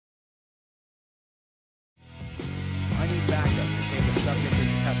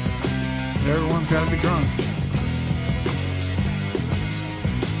Everyone's got to be drunk.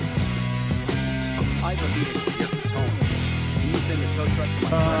 I believe it's here for Tony. Can you send a tow truck to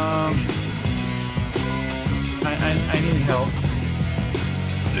my I need help.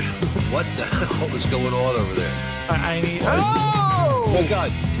 What the hell is going on over there? I need. Oh my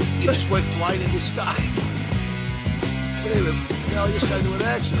God! You just went flying in the sky. Wait a minute! Now you just got into an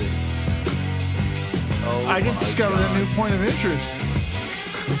accident. Oh, I just discovered a new point of interest.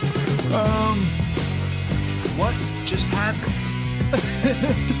 What just happened?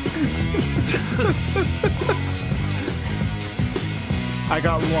 I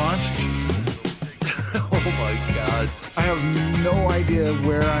got launched. Oh my God! I have no idea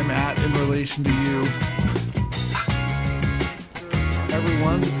where I'm at in relation to you.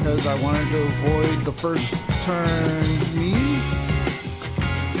 Everyone, because I wanted to avoid the first turn me.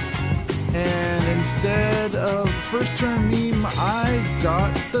 And instead of the first turn meme, I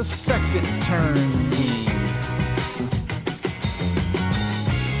got the second turn meme.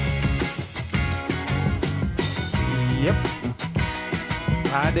 Yep.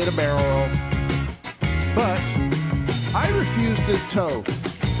 I did a barrel roll. But I refused to tow.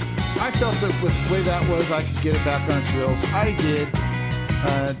 I felt that with the way that was, I could get it back on its wheels. I did.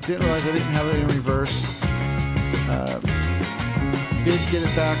 Didn't realize I didn't have it in reverse. Did get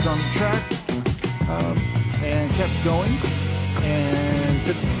it back on the track. And kept going. And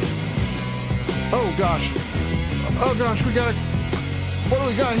oh gosh. Oh gosh, we got a... What do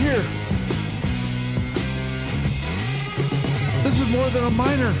we got here? This is more than a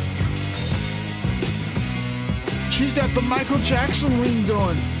minor. She's got the Michael Jackson wing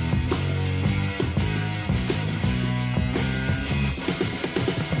going.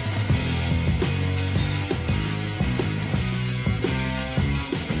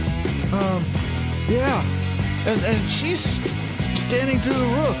 Yeah. And she's standing through the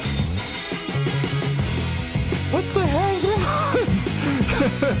roof. What the hell's going on?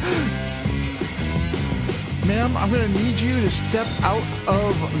 Ma'am, I'm gonna need you to step out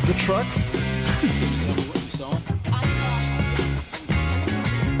of the truck.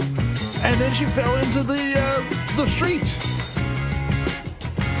 And then she fell into the street. 3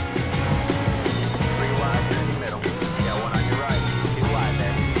 wide in the middle. Got one on your right. 2 wide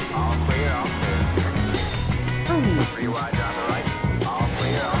there. All clear, all clear. 3 wide on the right. All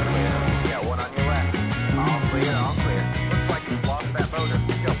clear, all clear. Got one on your left. All clear, all clear. Looks like you've lost that motor.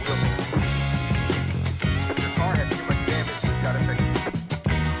 Go, your car has too much damage. We've got to fix it.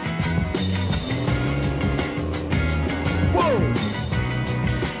 Whoa!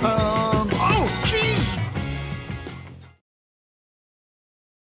 Oh, jeez!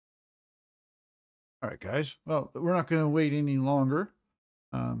 All right, guys. Well, we're not going to wait any longer.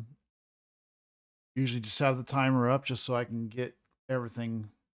 Usually just have the timer up just so I can get everything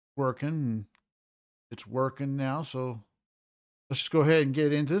working. And it's working now, so let's just go ahead and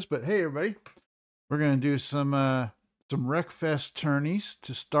get into this. But hey, everybody, we're going to do some Wreckfest tourneys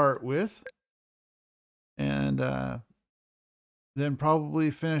to start with. And then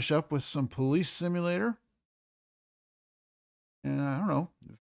probably finish up with some police simulator. And I don't know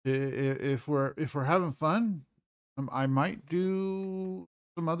if we're having fun, I might do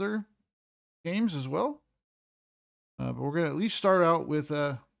some other games as well. But we're gonna at least start out with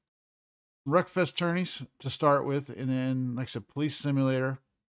Wreckfest tourneys to start with, and then like I said, police simulator,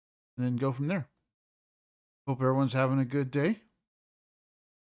 and then go from there. Hope everyone's having a good day.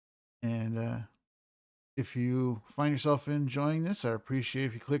 And if you find yourself enjoying this, I appreciate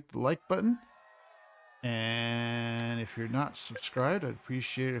if you click the like button. And if you're not subscribed, I'd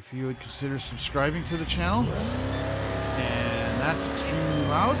appreciate if you would consider subscribing to the channel. And that's extremely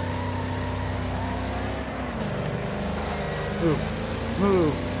loud. Move.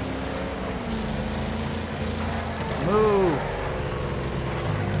 Move. Move.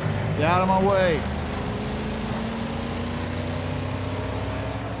 Get out of my way.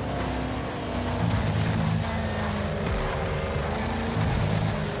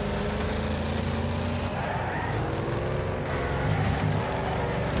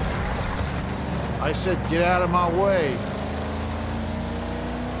 I said, get out of my way.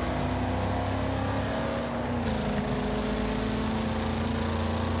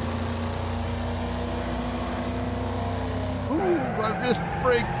 Ooh, I missed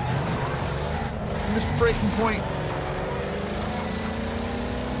break. Missed breaking point.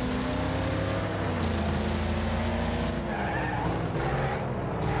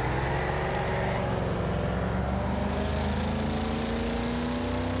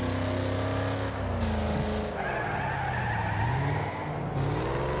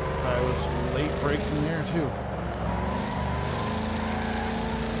 Braking there too.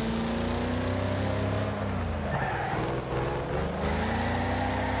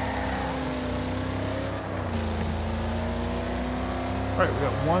 All right, we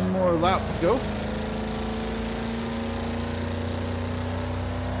got one more lap to go.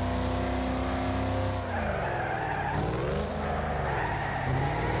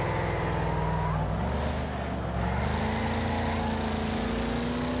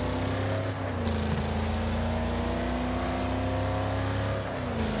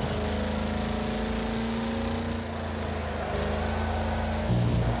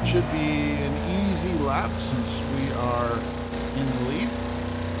 Should be an easy lap since we are in the lead.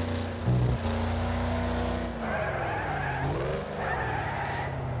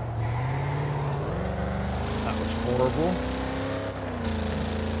 That was horrible.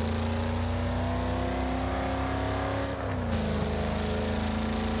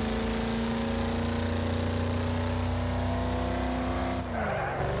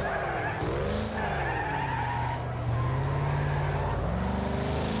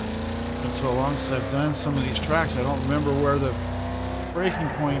 So long since I've done some of these tracks, I don't remember where the braking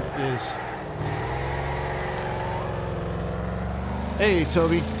point is. Hey,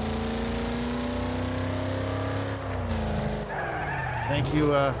 Toby. Thank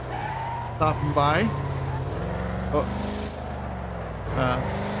you, stopping by. Oh,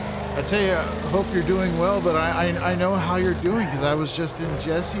 I tell you, I hope you're doing well, but I know how you're doing because I was just in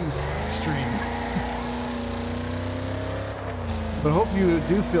Jesse's stream. But hope you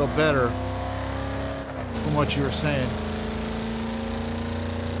do feel better from what you were saying.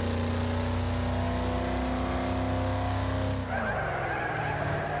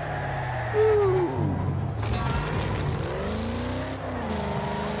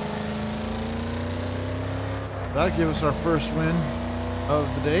 That'll give us our first win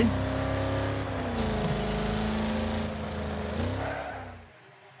of the day.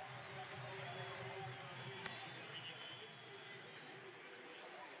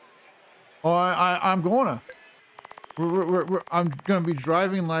 Oh, I'm gonna. I'm gonna be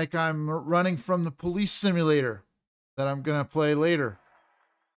driving like I'm running from the police simulator that I'm gonna play later,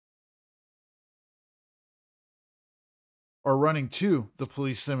 or running to the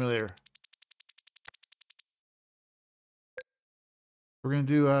police simulator. We're gonna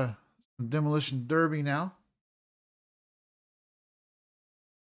do a demolition derby now.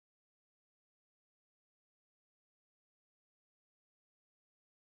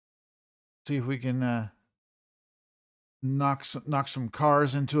 See if we can knock some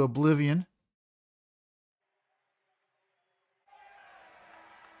cars into oblivion.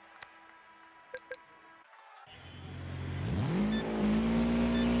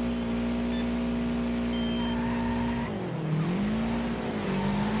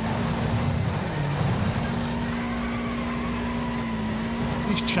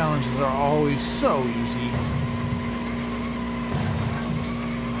 These challenges are always so easy.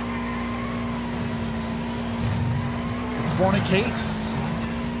 Fornicate.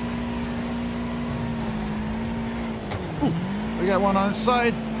 Ooh, we got one on its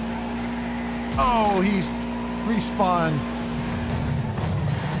side. Oh, he's respawned.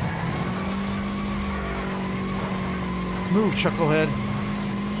 Move, chucklehead.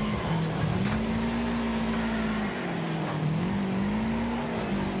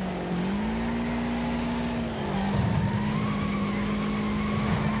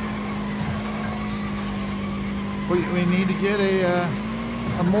 We need to get a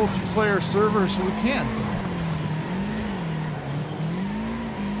multiplayer server so we can.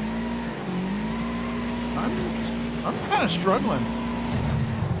 I'm kind of struggling.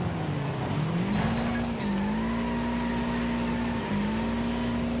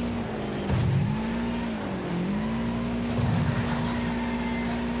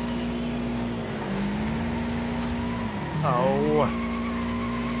 Oh.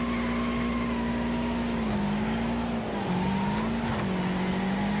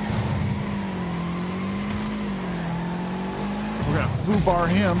 We're gonna foobar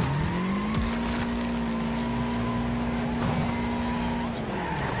him.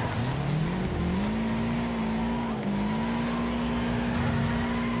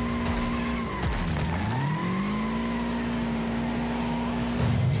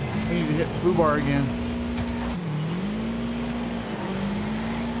 We need to hit foobar again.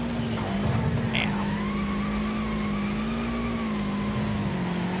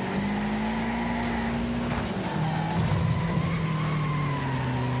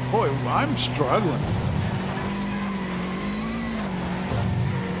 Boy, I'm struggling.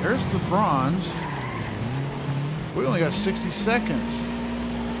 There's the bronze. We only got 60 seconds.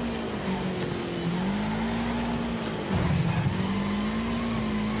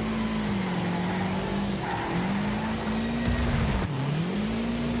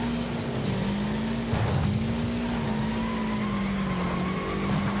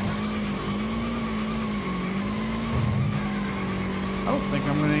 I don't think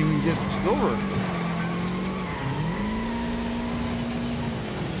I'm going to even get silver.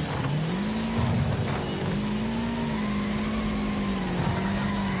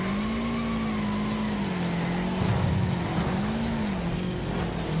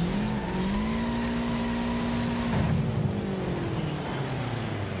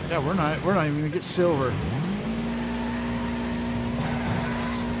 Yeah, we're not even gonna get silver.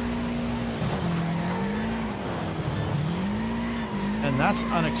 And that's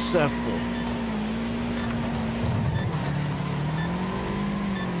unacceptable.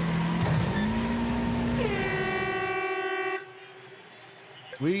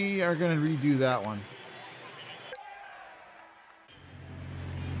 We are gonna redo that one.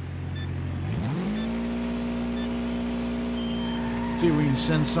 See if we can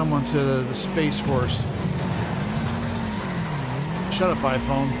send someone to the Space Force. Shut up,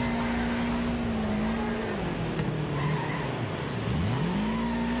 iPhone.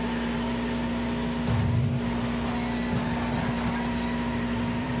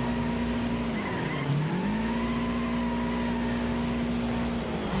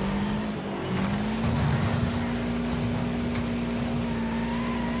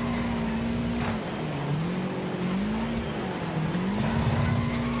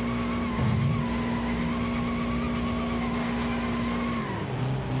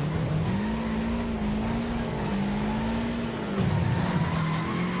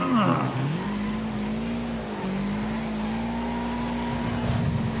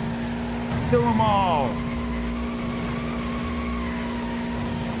 Kill them all.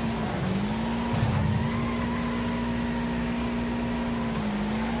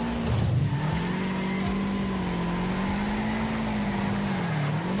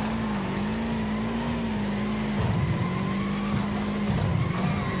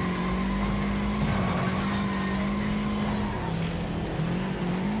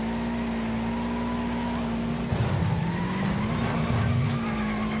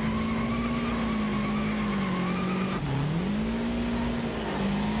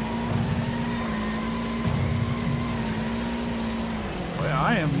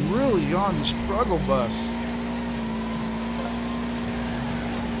 I am really on the struggle bus.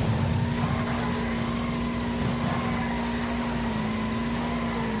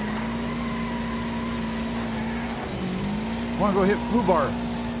 I want to go hit Flubar.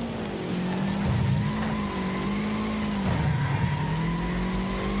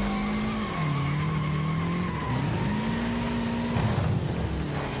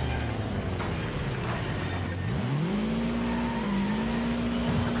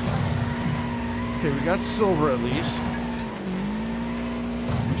 Okay, we got silver at least.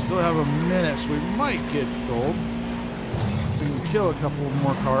 We still have a minute, so we might get gold. We can kill a couple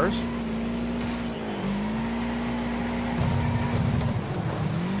more cars.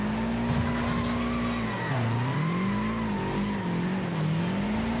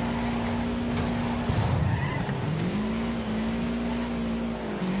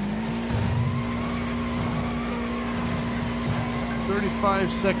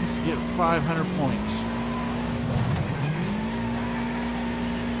 Five seconds to get 500 points.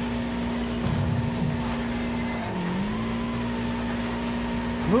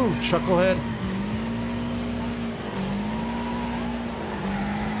 Move, chucklehead.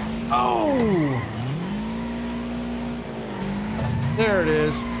 Oh! There it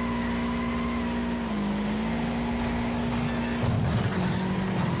is.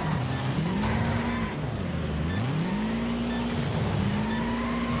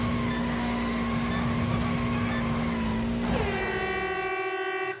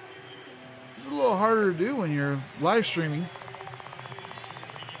 Harder to do when you're live streaming.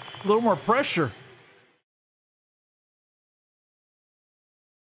 A little more pressure.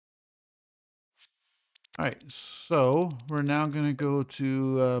 All right, so we're now going to go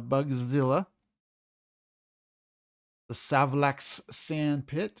to Bugzilla, the Savlax Sand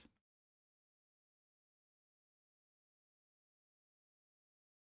Pit.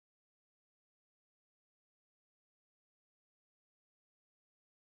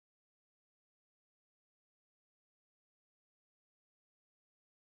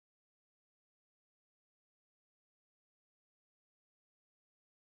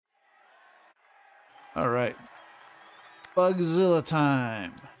 All right, Bugzilla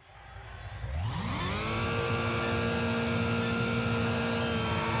time.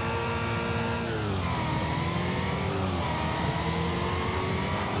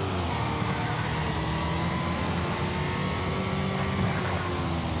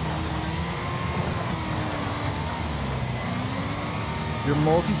 You're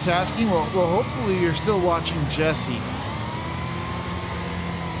multitasking? Well, hopefully you're still watching Jesse.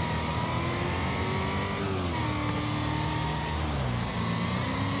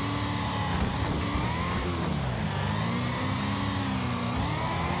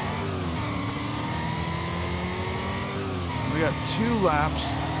 got 2 laps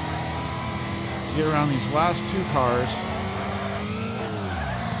to get around these last 2 cars.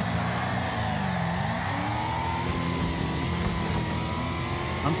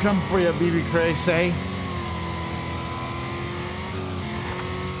 I'm coming for you, BB Cray, say.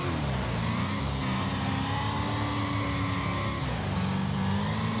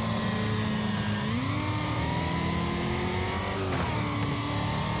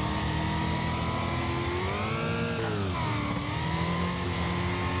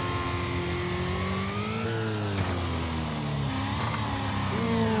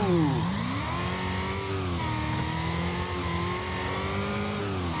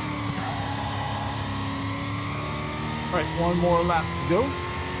 All right, one more lap to go.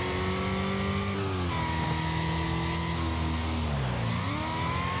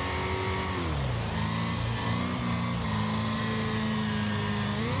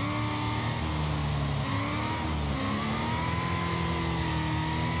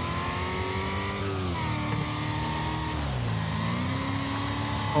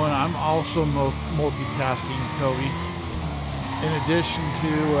 Oh, and I'm also multitasking, Toby. In addition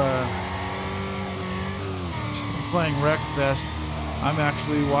to playing Wreckfest, I'm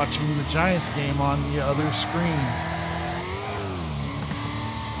actually watching the Giants game on the other screen.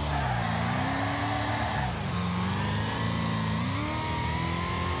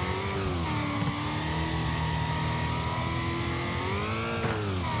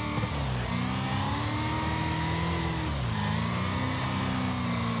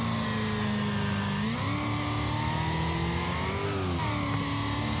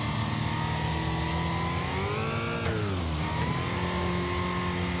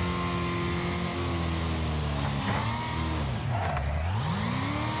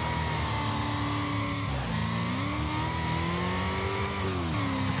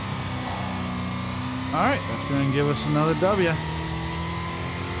 All right, that's going to give us another W.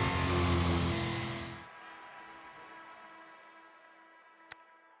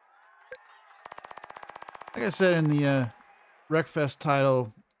 Like I said in the Wreckfest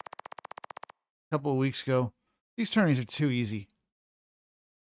title a couple of weeks ago, these tourneys are too easy.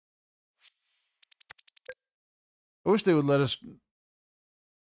 I wish they would let us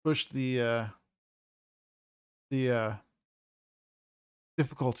push the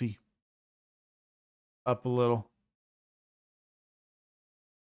difficulty up a little.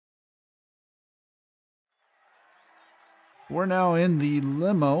 We're now in the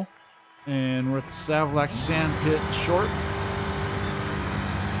limo, and we're at the Savlax Sand Pit short.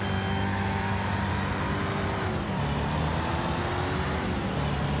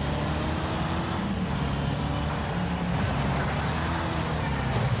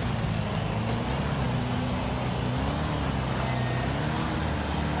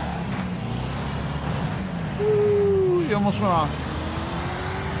 Ooh, you almost went off.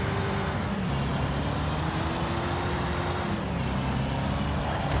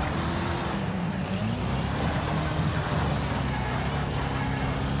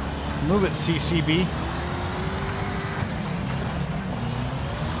 Move it, CCB.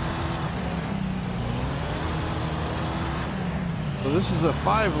 So this is a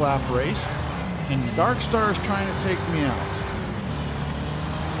 5-lap race, and Dark Star is trying to take me out.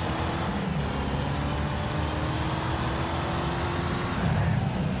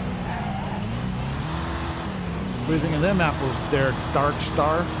 What do you think of them apples there, Dark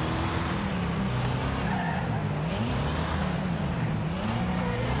Star?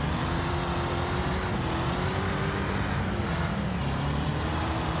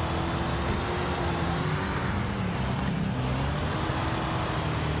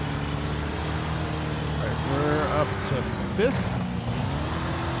 Fifth.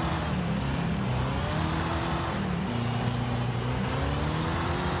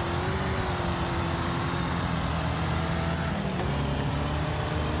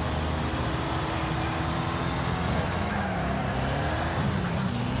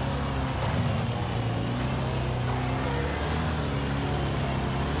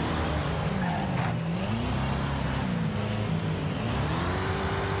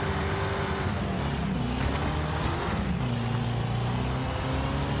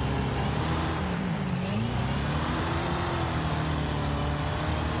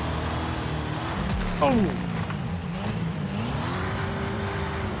 Oh,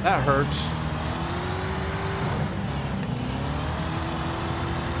 that hurts.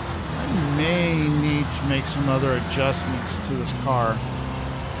 I may need to make some other adjustments to this car.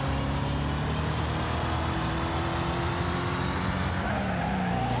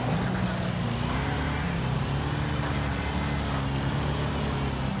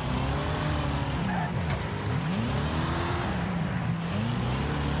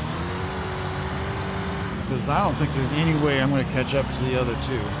 because I don't think there's any way I'm going to catch up to the other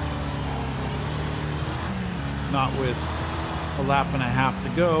two. Not with a lap and a half to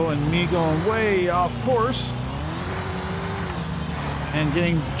go and me going way off course and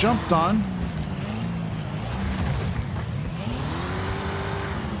getting jumped on.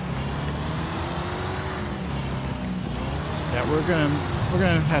 Yeah, we're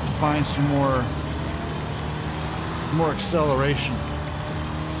gonna have to find some more acceleration.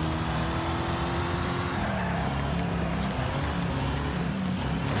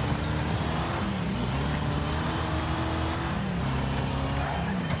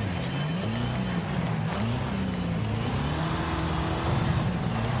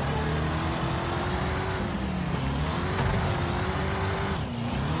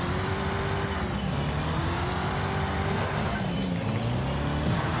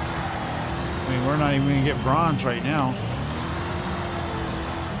 We're not even gonna get bronze right now.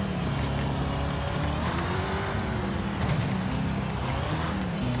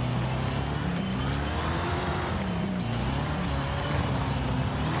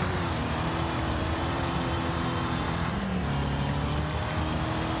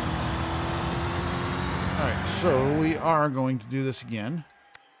 All right, so we are going to do this again.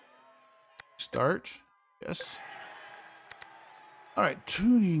 Start. Yes. All right,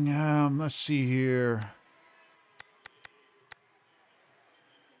 tuning. Let's see here.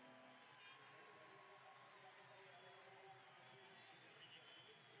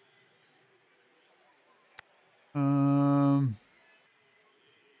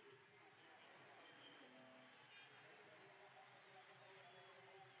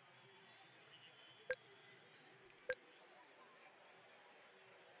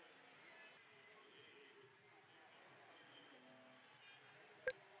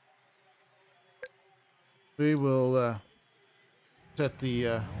 We will set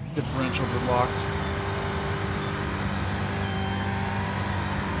the differential to locked.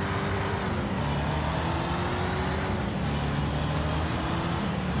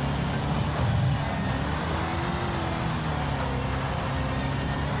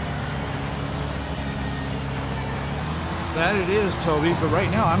 That it is, Toby, but right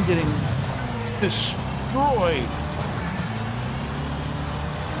now I'm getting destroyed.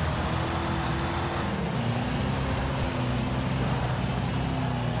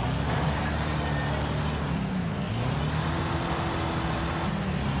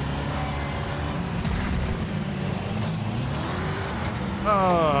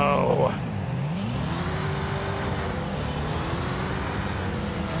 Oh.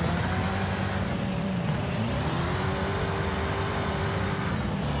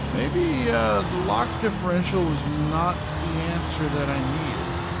 Maybe the lock differential was not the answer that I needed.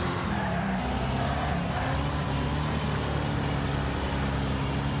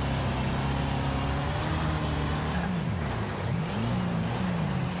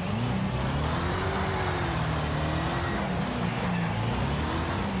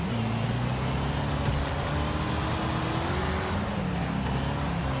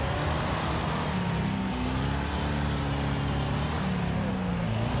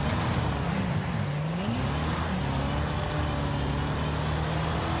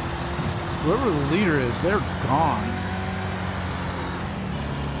 Whoever the leader is, they're gone.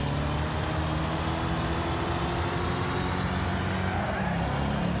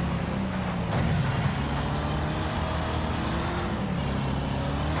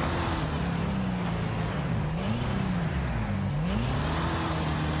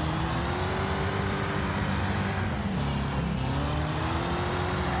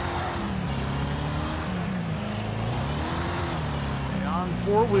 Okay, on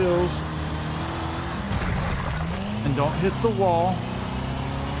 4 wheels. And don't hit the wall.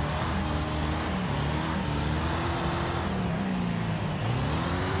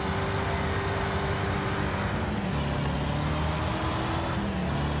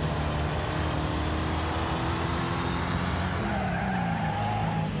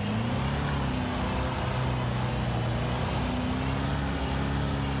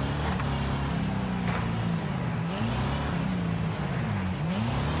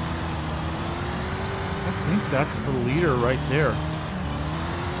 I think that's the leader right there.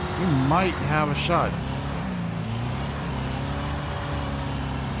 He might have a shot.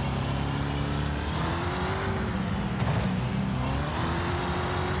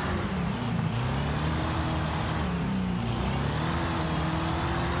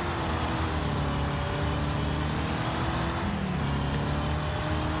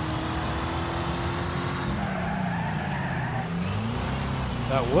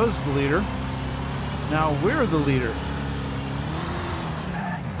 That was the leader. Now we're the leader.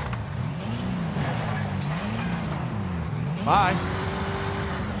 Bye.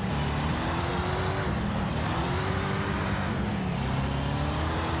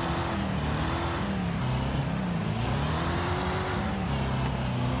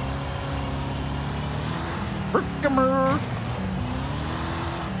 Herkimer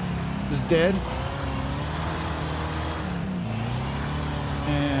is dead.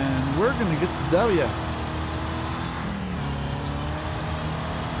 And we're going to get the W.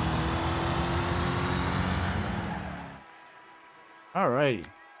 Alrighty.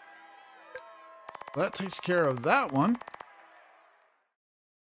 That takes care of that one.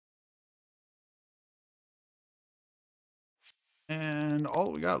 And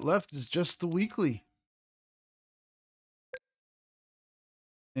all we got left is just the weekly.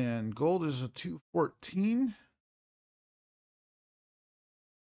 And gold is a 214.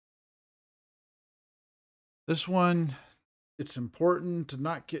 This one, it's important to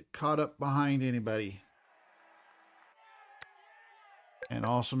not get caught up behind anybody. And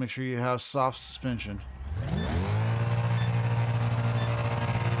also make sure you have soft suspension.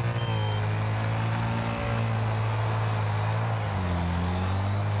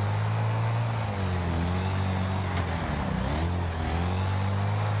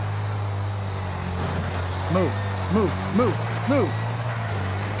 Move, move, move, move.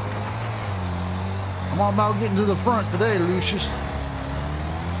 I'm all about getting to the front today, Lucius.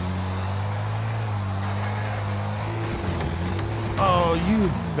 Oh, you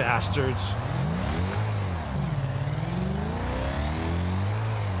bastards.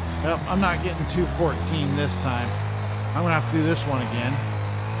 Well, I'm not getting 214 this time. I'm gonna have to do this one again.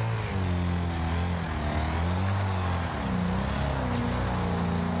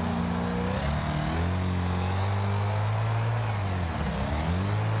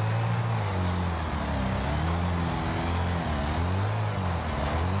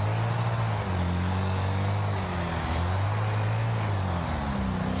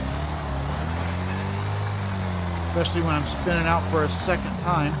 Especially when I'm spinning out for a second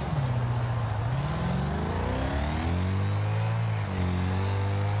time.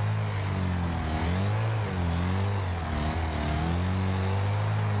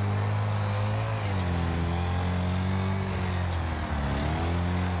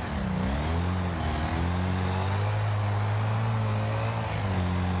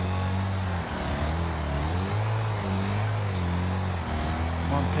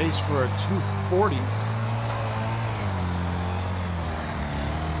 I'm on pace for a 240.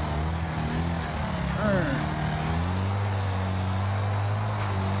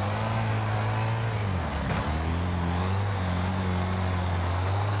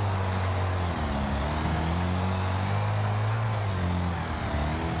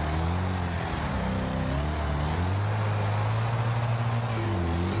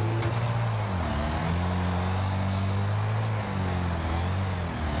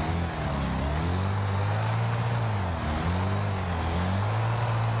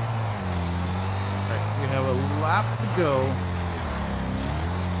 Lap to go,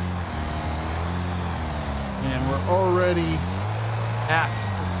 and we're already at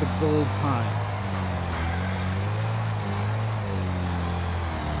the gold time.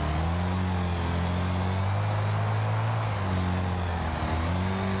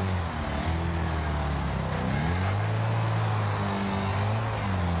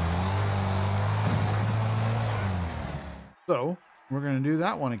 So we're going to do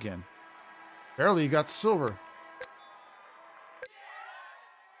that one again. Barely got silver.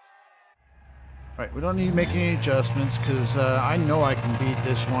 Alright, we don't need to make any adjustments because I know I can beat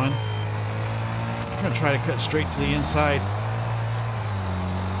this one. I'm going to try to cut straight to the inside.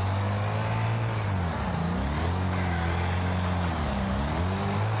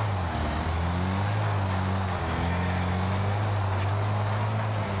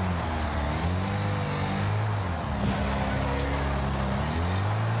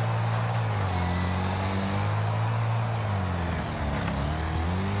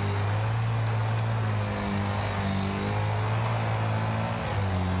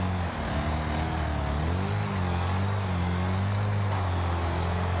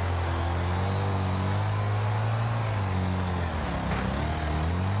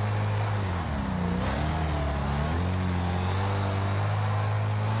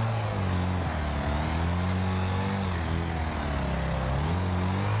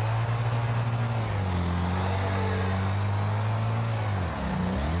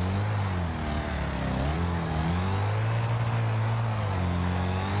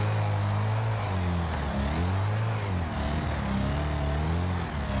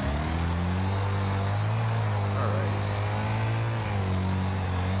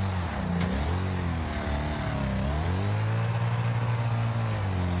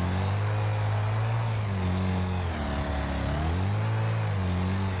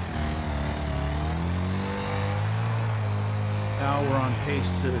 Now we're on pace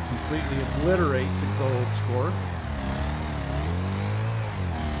to completely obliterate the gold score.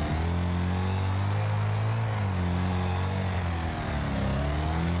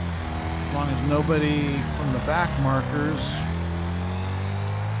 As long as nobody from the back markers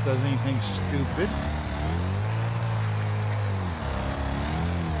does anything stupid.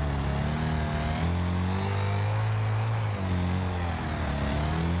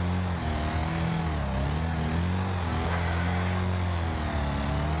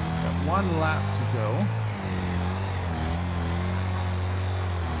 Got one lap to go.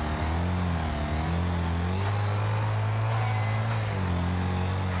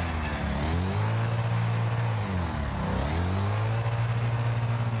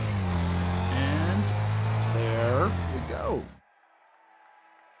 Go.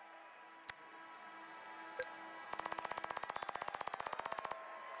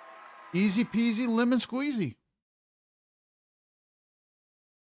 Easy peasy lemon squeezy.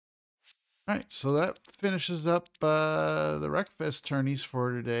 All right, so that finishes up the Wreckfest tourneys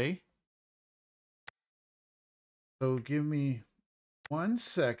for today. So give me 1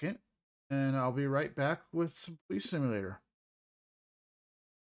 second and I'll be right back with some Police Simulator.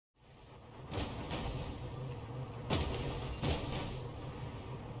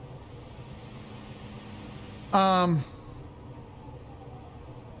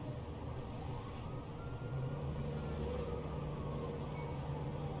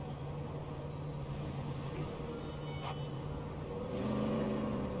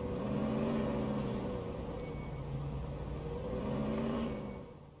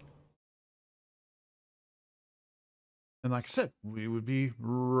 And like I said, we would be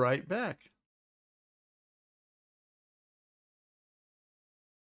right back.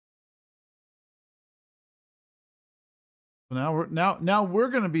 So now we're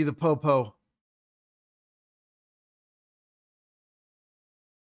going to be the popo.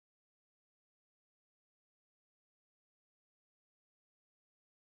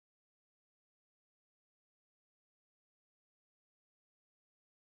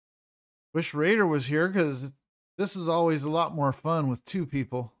 Wish Raider was here because this is always a lot more fun with two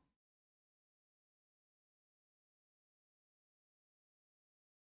people.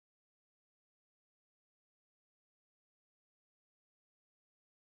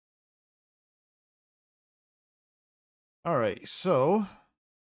 All right, so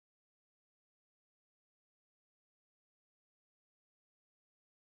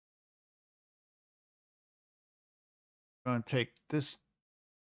I'm going to take this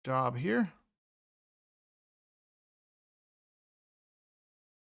job here.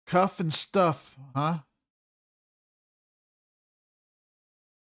 Cuff and stuff, huh?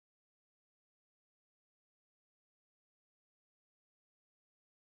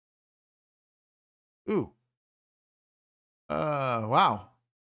 Ooh. Wow.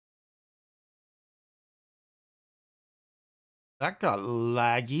 That got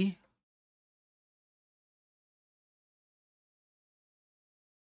laggy.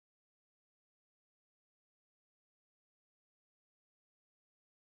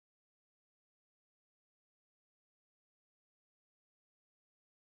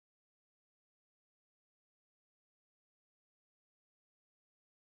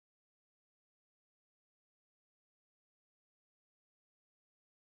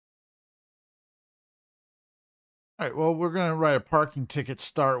 All right, well, we're going to write a parking ticket to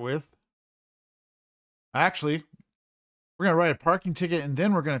start with. Actually, we're going to write a parking ticket and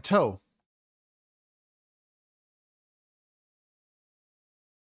then we're going to tow.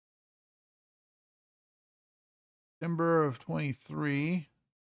 December of 23.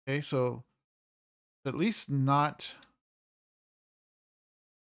 Okay, so at least not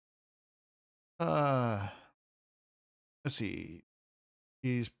let's see.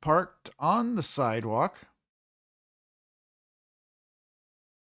 He's parked on the sidewalk.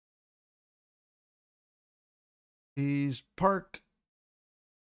 He's parked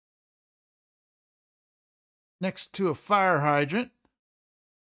next to a fire hydrant.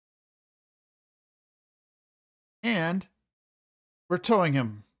 And we're towing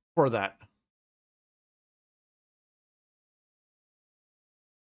him for that.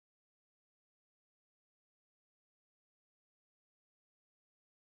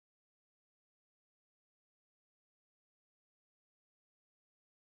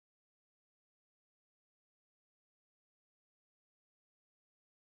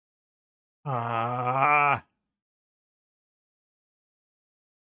 Ah.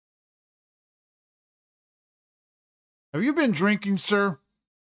 Have you been drinking, sir?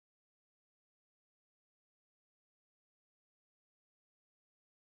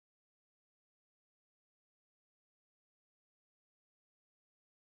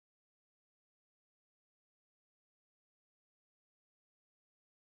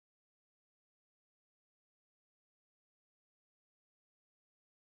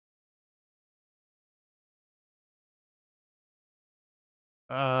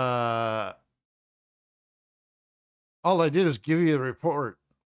 All I did is give you the report.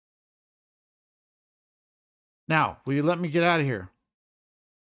 Now, will you let me get out of here?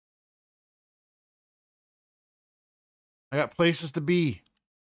 I got places to be.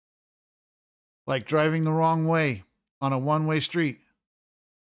 Like driving the wrong way on a one-way street.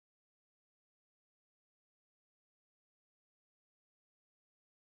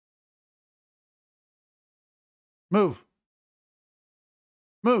 Move.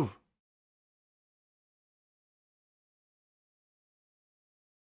 Move.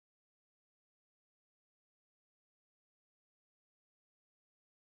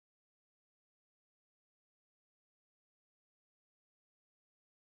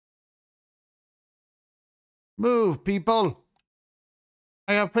 Move, people.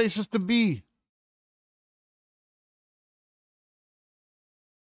 I have places to be.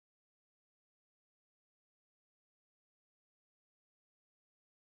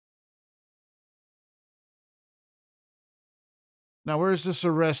 Now, where's this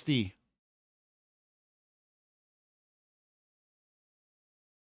arrestee?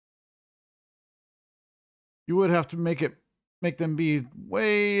 You would have to make them be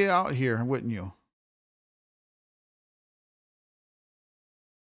way out here, wouldn't you?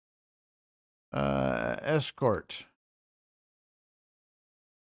 Escort.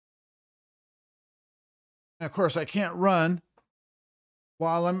 And of course, I can't run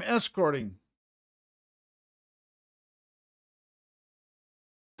while I'm escorting.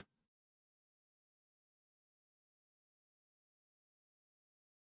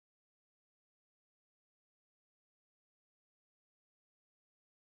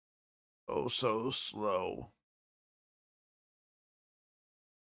 Oh, so slow.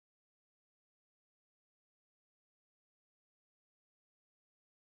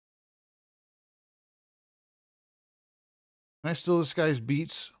 Can I steal this guy's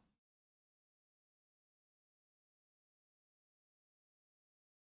beats?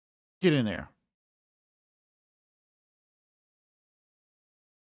 Get in there.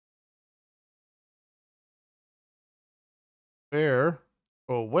 Where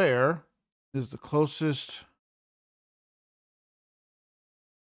is the closest?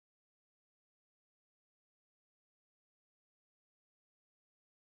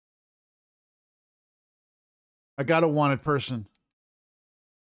 I got a wanted person.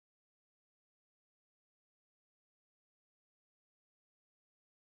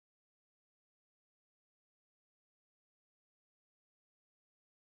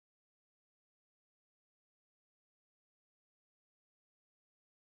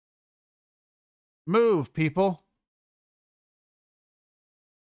 Move, people.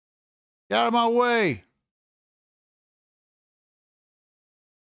 Get out of my way.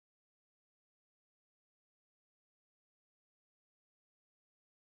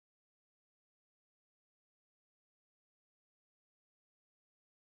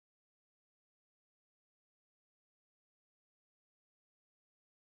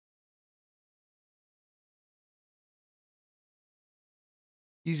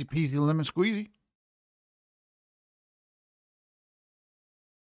 Easy peasy lemon squeezy.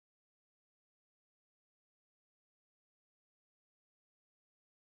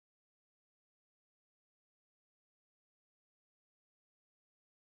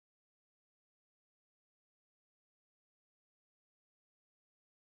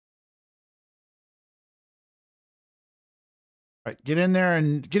 All right, get in there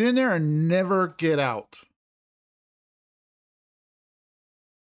and never get out.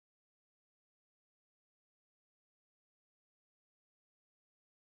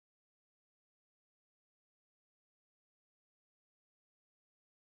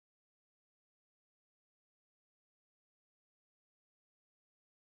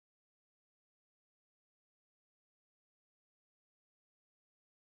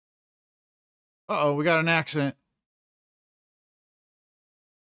 Uh-oh, we got an accident.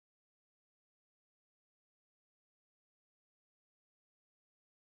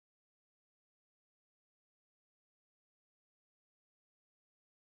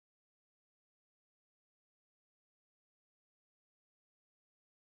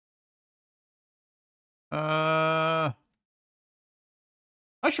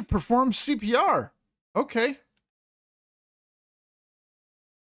 I should perform CPR. Okay.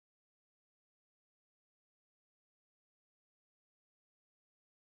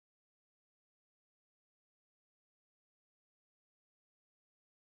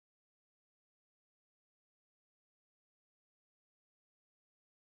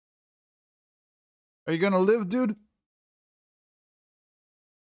 Are you gonna live, dude?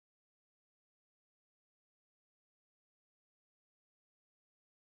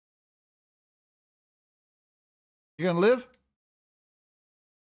 You gonna live?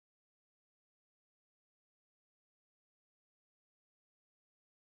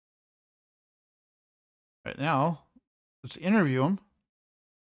 Right now, let's interview him.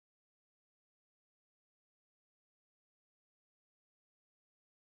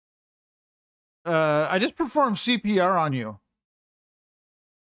 I just performed CPR on you.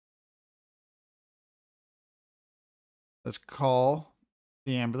 Let's call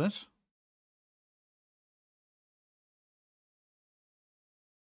the ambulance.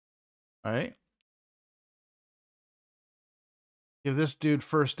 All right. Give this dude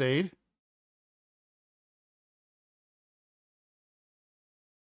first aid.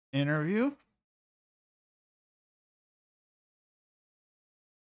 Interview.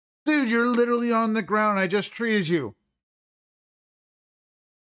 Dude, you're literally on the ground. I just treated you.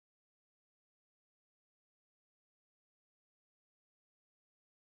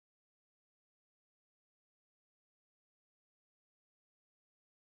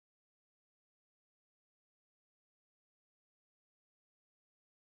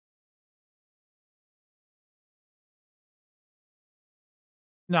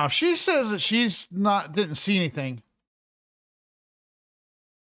 Now, she says that she's didn't see anything.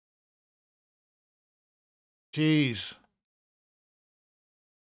 Jeez.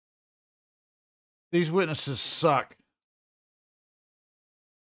 These witnesses suck.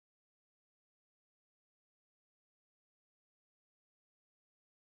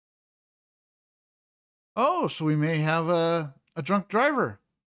 Oh, so we may have a drunk driver.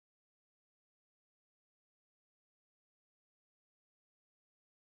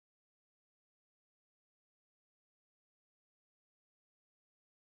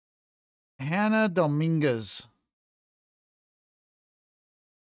 Hannah Dominguez.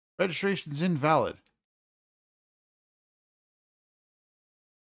 Registration's invalid.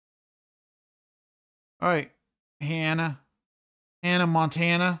 All right, Hannah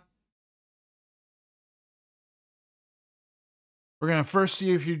Montana. We're going to first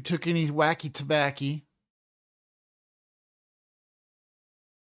see if you took any wacky tobacco.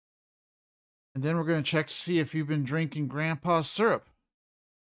 And then we're going to check to see if you've been drinking Grandpa's syrup.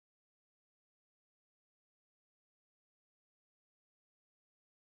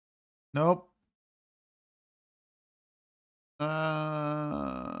 Nope.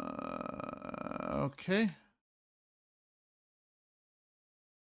 Okay.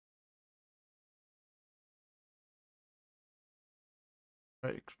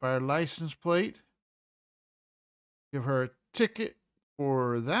 Right, expired license plate. Give her a ticket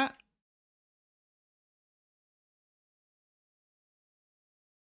for that.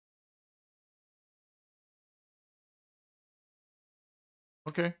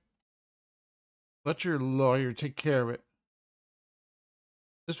 Okay. Let your lawyer take care of it.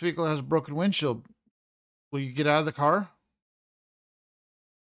 This vehicle has a broken windshield. Will you get out of the car?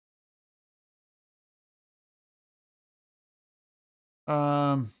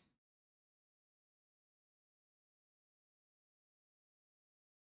 Um.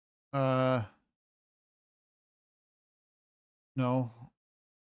 No.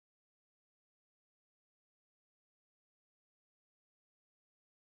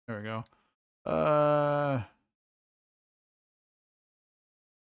 There we go. I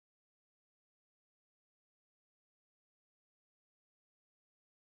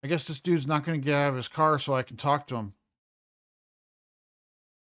guess this dude's not going to get out of his car so I can talk to him.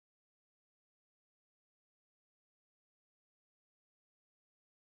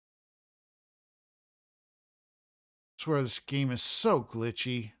 I swear this game is so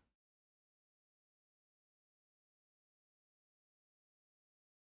glitchy.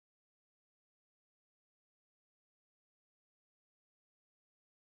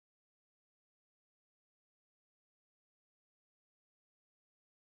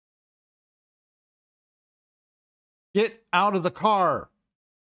 Get out of the car.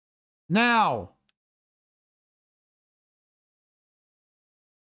 Now.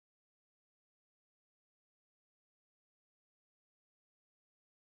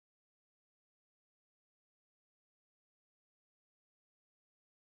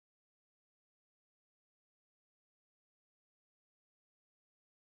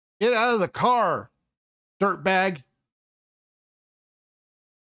 Get out of the car, dirtbag.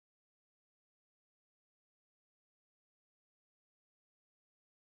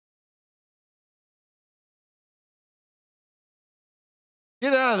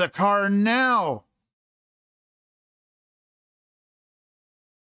 Get out of the car now.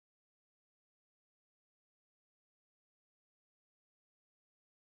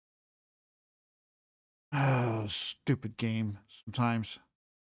 Oh, stupid game sometimes.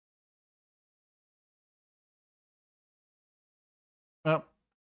 Well,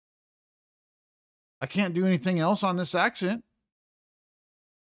 I can't do anything else on this accident.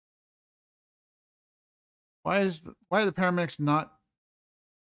 Why are the paramedics not?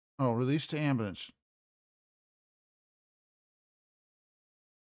 Oh, released to ambulance.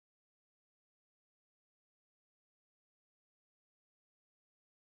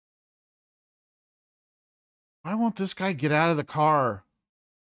 Why won't this guy get out of the car?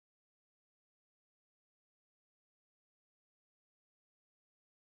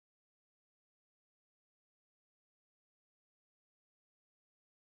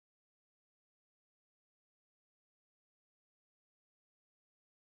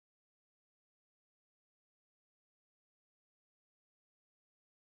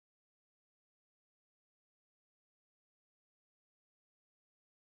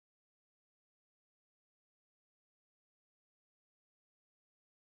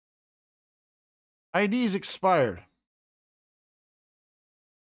 ID's expired.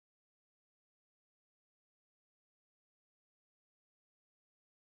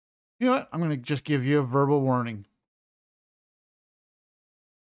 You know what? I'm going to just give you a verbal warning.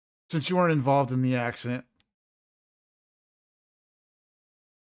 Since you weren't involved in the accident.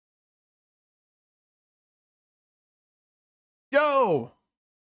 Yo!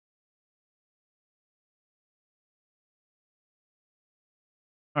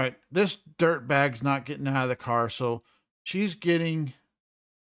 All right, this dirtbag's not getting out of the car, so she's getting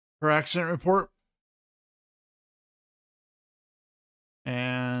her accident report.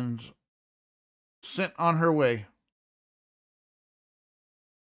 And sent on her way.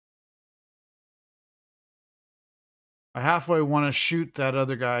 I halfway want to shoot that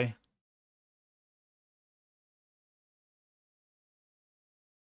other guy.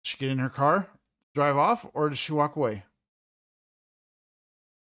 Does she get in her car, drive off, or does she walk away?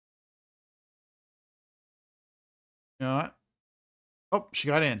 You know what? Oh, she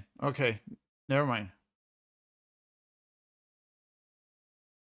got in. Okay, never mind.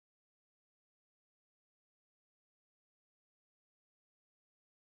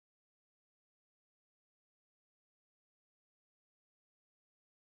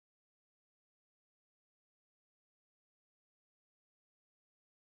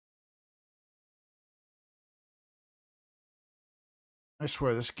 I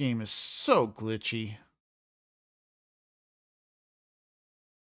swear this game is so glitchy.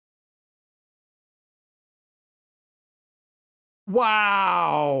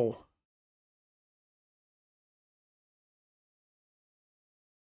 Wow.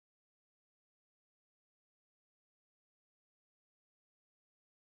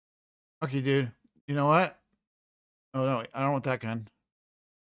 Okay, dude. You know what? Oh, no, I don't want that gun.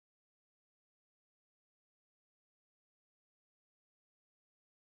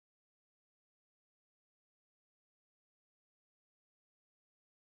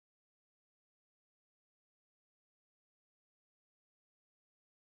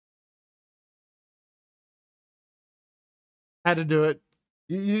 Had to do it.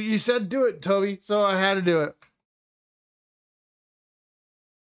 You said do it, Toby, so I had to do it.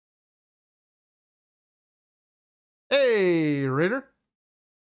 Hey, Raider.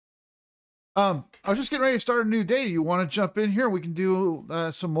 I was just getting ready to start a new day. Do you want to jump in here? We can do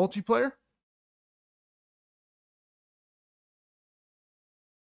some multiplayer.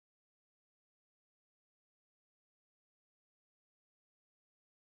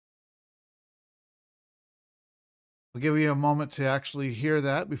 I'll give you a moment to actually hear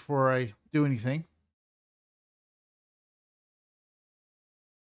that before I do anything.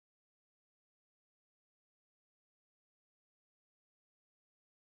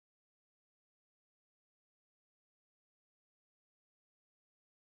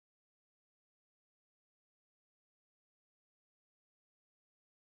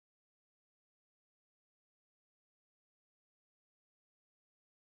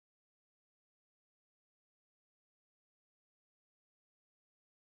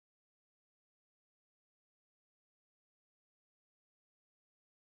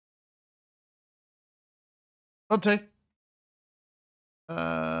 Okay.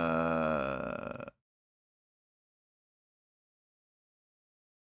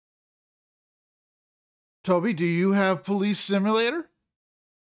 Toby, do you have Police Simulator?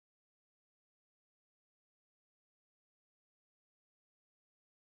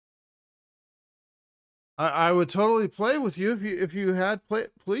 I would totally play with you if you had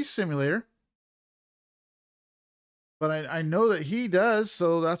Police Simulator. But I know that he does,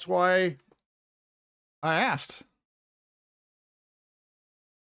 so that's why I asked.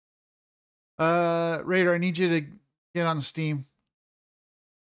 Raider, I need you to get on Steam.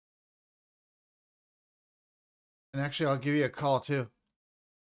 And actually, I'll give you a call too.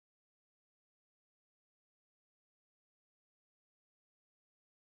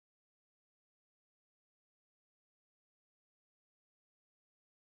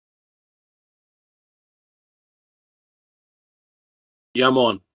 Yeah, I'm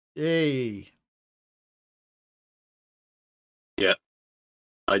on. Yay. Yeah.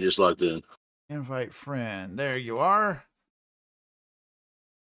 I just logged in. Invite friend. There you are.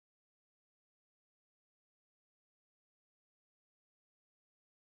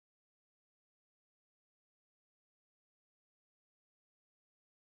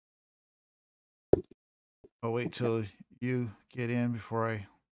 I'll wait till you get in before I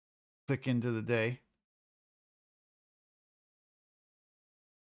click into the day.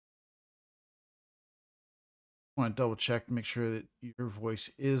 I want to double check to make sure that your voice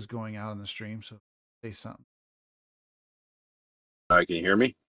is going out on the stream. So say something. All right, can you hear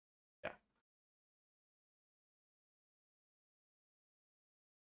me? Yeah.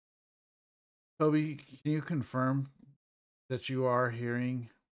 Toby, can you confirm that you are hearing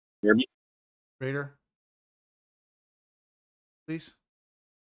Hear me? Raider? Please.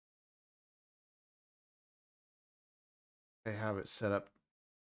 I have it set up.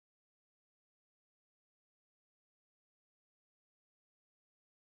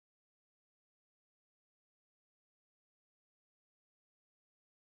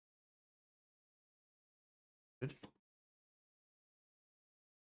 Good.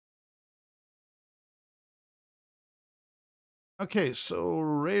 Okay, so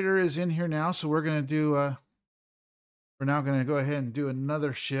Raider is in here now, so we're gonna do we're now gonna go ahead and do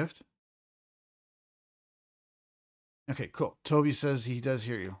another shift. Okay, cool. Toby says he does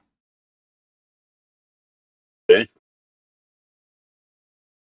hear you. Okay.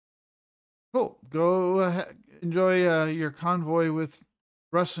 Cool. Go ahead, enjoy your convoy with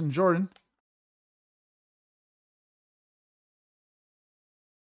Russ and Jordan.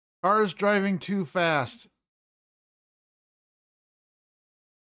 Cars driving too fast. It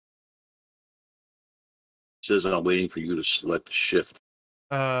says I'm waiting for you to select the shift.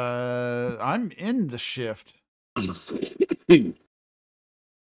 I'm in the shift.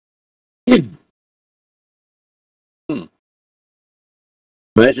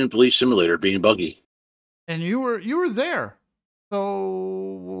 Imagine Police Simulator being buggy. And you were there.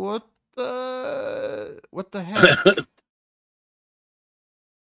 So what the heck?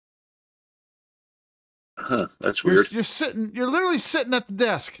 Huh, that's weird. You're literally sitting at the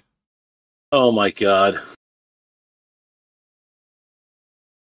desk. Oh my god.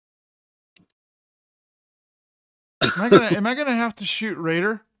 Am I gonna have to shoot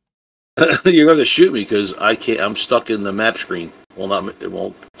Raider? You're going to shoot me because I can't. I'm stuck in the map screen. Well, not it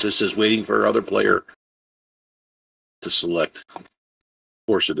won't. It just says waiting for other player to select. Of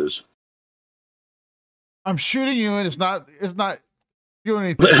course, it is. I'm shooting you, and it's not doing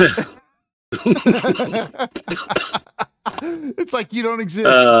anything. It's like you don't exist.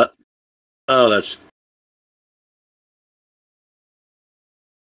 Oh, that's.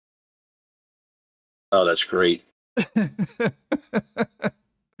 Oh, that's great.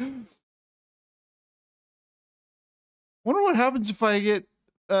 Wonder what happens if I get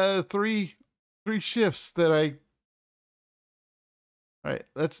three shifts that I. All right,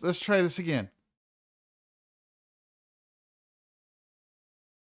 let's try this again.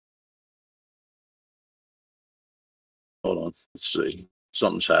 Hold on. Let's see.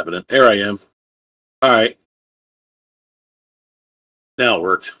 Something's happening. There I am. All right. Now it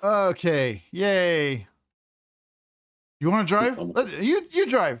worked. Okay, yay. You want to drive? You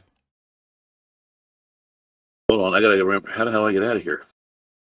drive. Hold on. I gotta remember how the hell I get out of here.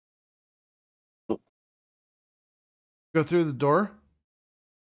 Go through the door.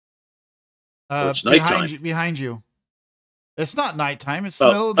 It's nighttime. Behind you. It's not nighttime. It's Oh,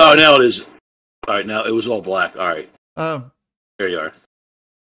 the middle of the day. now it is. All right, now it was all black. All right. There you are.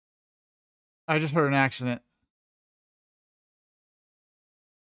 I just heard an accident.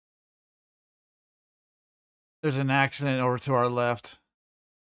 There's an accident over to our left.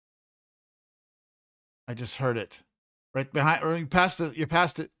 I just heard it. Right behind, or you passed it. You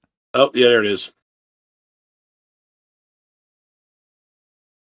passed it. Oh, yeah, there it is.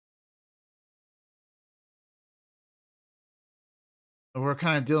 We're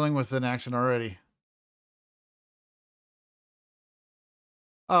kind of dealing with an accident already.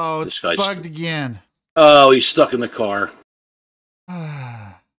 Oh, it's bugged again. Oh, he's stuck in the car.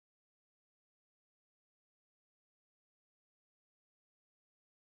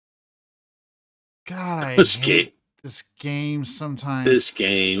 God, I This hate this game sometimes. This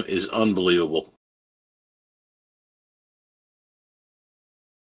game is unbelievable.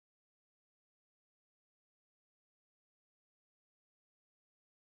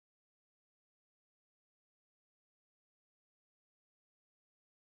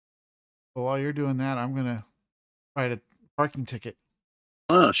 Well, while you're doing that, I'm gonna write a parking ticket.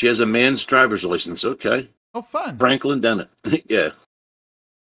 Oh, she has a man's driver's license. Okay. Oh, fun. Franklin Dennett. Yeah.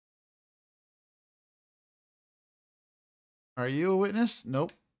 Are you a witness?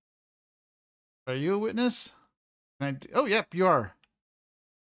 Nope. Are you a witness? Oh, yep, you are.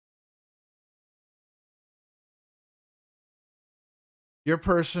 Your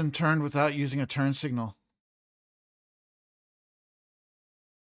person turned without using a turn signal.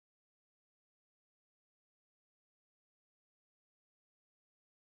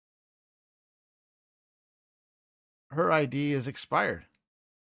 Her ID is expired.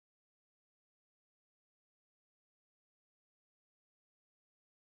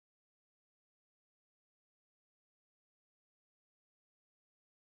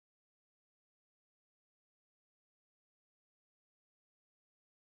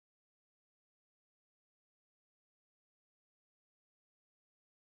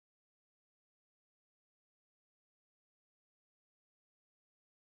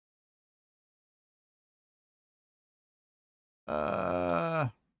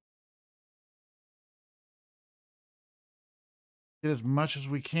 Get as much as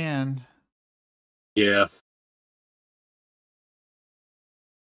we can. Yeah.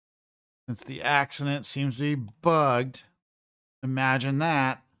 Since the accident seems to be bugged. Imagine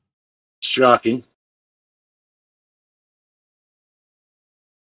that. Shocking.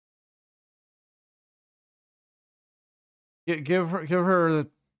 Give her the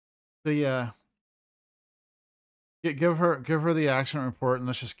give her the accident report and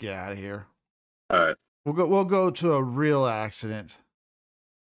let's just get out of here. All right. We'll go to a real accident.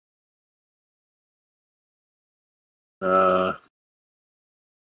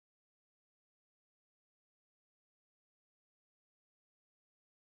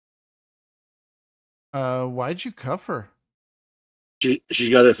 Why'd you cuff her? She's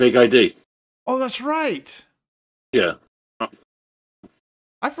got a fake ID. Oh, that's right. Yeah.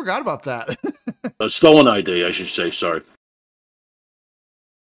 I forgot about that. A stolen ID, I should say. Sorry.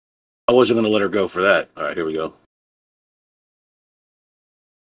 I wasn't going to let her go for that. All right, here we go.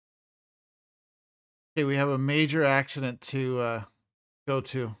 Okay, we have a major accident to go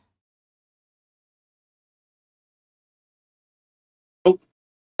to. Oh,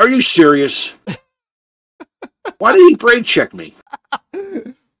 are you serious? Why did he brake check me?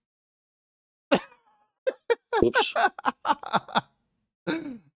 Whoops.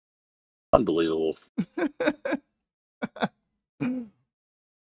 Unbelievable.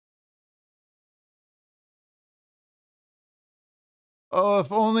 Oh,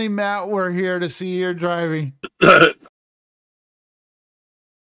 if only Matt were here to see your driving.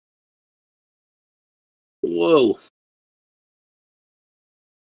 Whoa.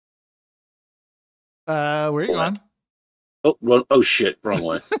 Where are you going? Oh, run. Oh, shit. Wrong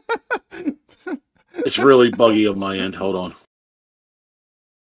way. It's really buggy on my end. Hold on.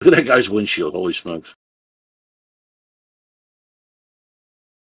 Look at that guy's windshield. Holy smokes.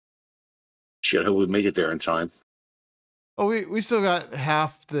 Shit, I hope we make it there in time. Oh, we still got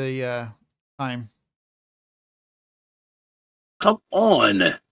half the time. Come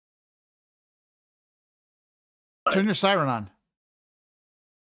on. Turn your siren on.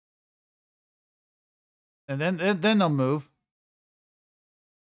 And then they'll move.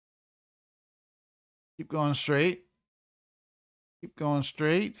 Keep going straight. Keep going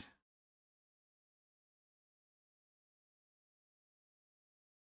straight.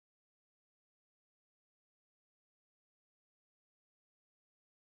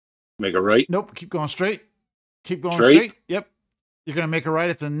 Make a right. Nope, keep going straight. Keep going Straight? straight. Yep. You're going to make a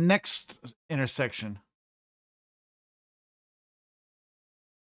right at the next intersection.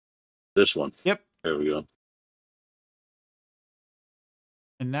 This one. Yep. There we go.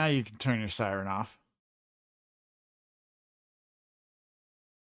 And now you can turn your siren off.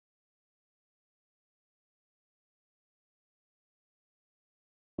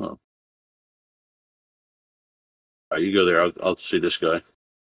 Oh. All right, you go there. I'll see this guy.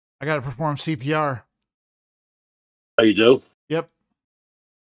 I got to perform CPR. How you do? Yep.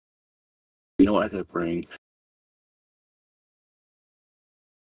 You know what? I gotta bring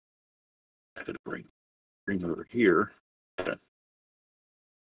over here. Okay.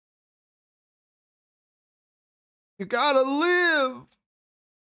 You got to live.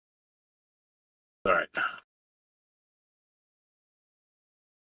 All right.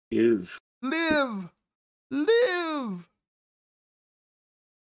 Live.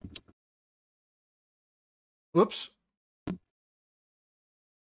 Whoops.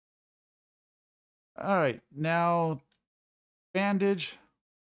 All right, now bandage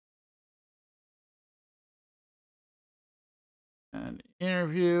and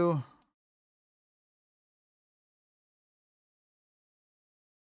interview.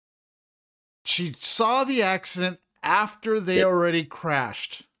 she saw the accident after they Yep. already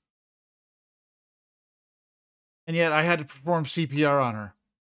crashed. And yet I had to perform CPR on her.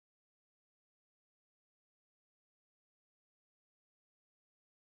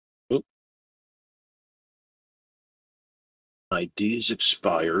 Oop. ID's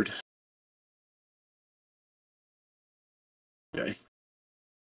expired. Okay.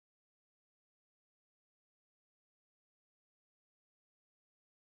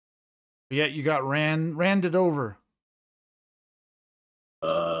 But yet you got randed over.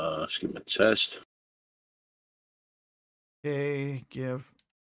 Let's give him a test. Okay, give.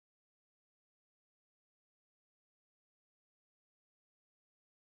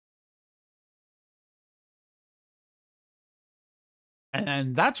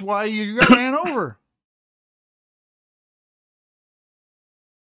 And that's why you got ran over.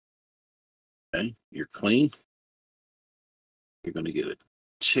 Okay, you're clean. You're going to get a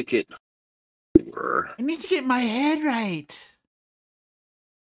ticket for I need to get my head right.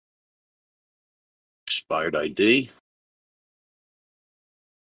 expired ID.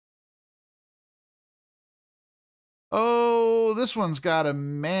 Oh, this one's got a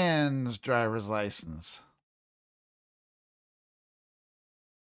man's driver's license.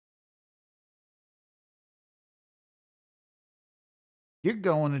 You're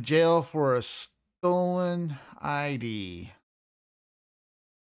going to jail for a stolen ID.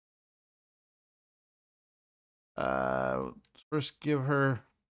 First give her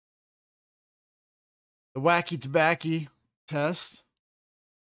the wacky tobacco test.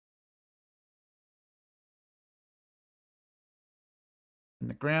 And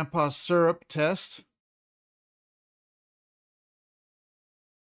the grandpa syrup test.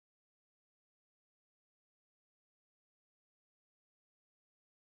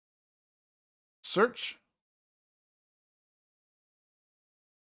 Search.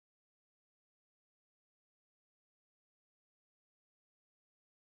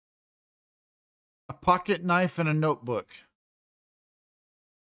 A pocket knife and a notebook.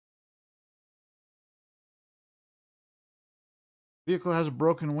 Vehicle has a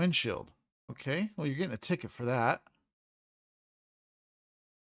broken windshield. Okay, well, you're getting a ticket for that.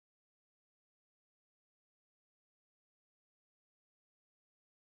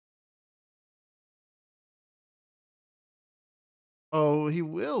 Oh, he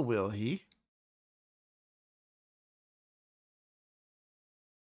will he?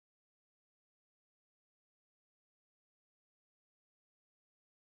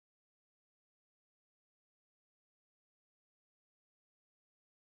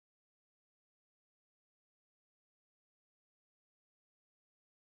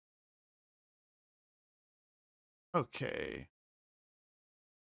 Okay.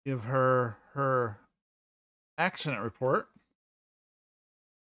 Give her her accident report.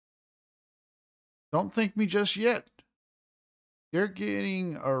 Don't thank me just yet. You're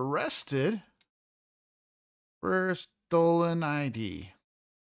getting arrested for a stolen ID.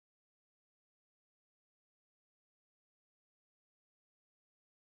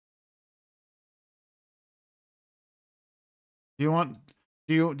 Do you want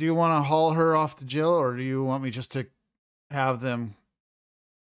to haul her off to jail, or do you want me just to have them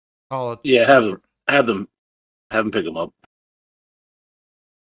call it? Yeah, have them pick them up.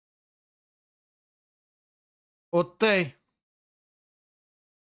 Ote.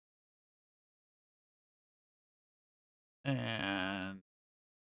 And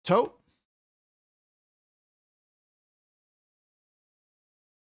tote.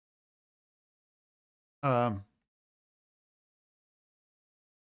 Um,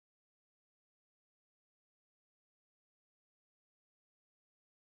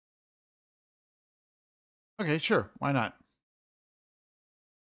 okay, sure. Why not?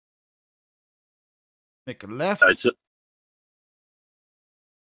 Make a left. I took.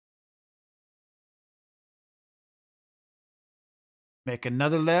 Make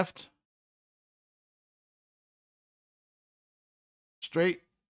another left. Straight.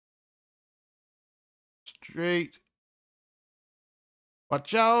 Straight.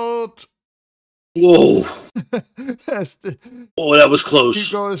 Watch out. Whoa! That's Oh, that was close.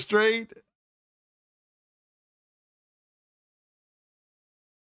 keep going straight.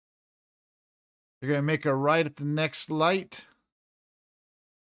 You're going to make a right at the next light.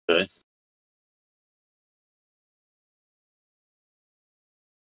 Okay.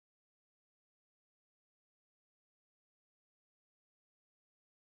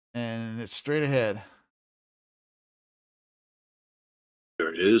 And it's straight ahead.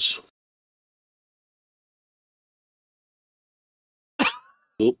 There it is.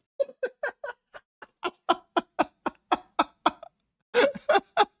 Oop.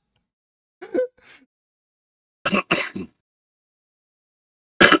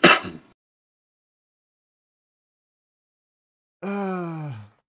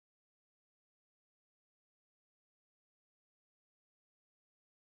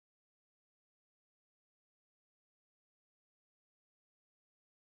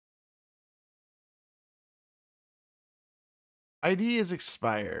 ID is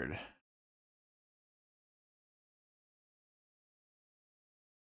expired.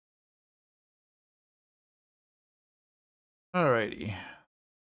 Alrighty.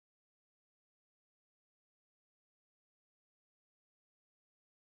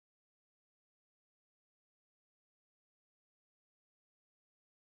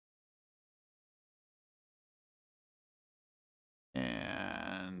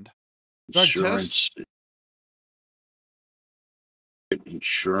 And drug Insurance.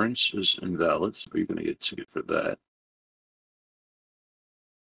 Insurance is invalid. So you're going to get a ticket for that.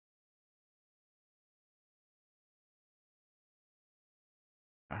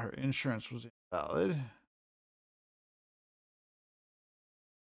 her insurance was invalid.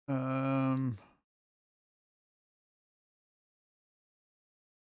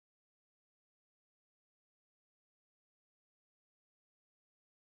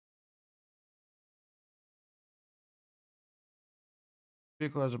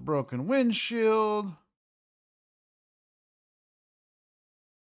 Vehicle has a broken windshield.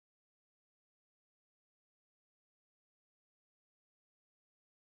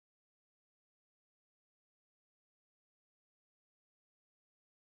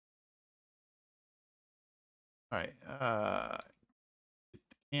 All right. Get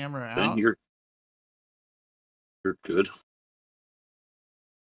the camera Then out. you're good.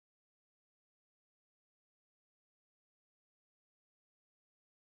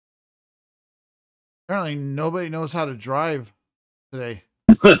 Apparently, nobody knows how to drive today,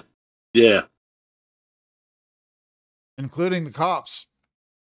 Yeah. including the cops.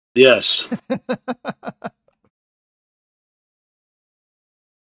 Yes.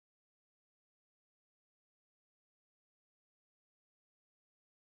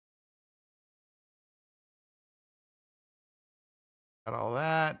 Got all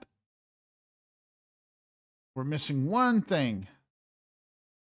that. We're missing one thing.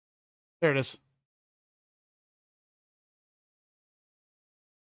 There it is.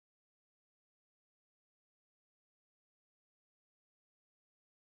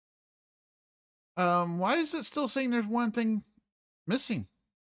 Why is it still saying there's one thing missing?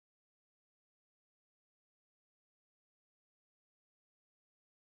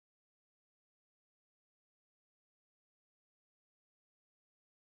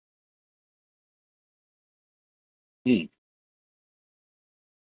 Hmm.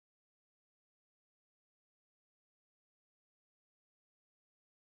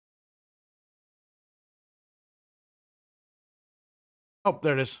 Oh,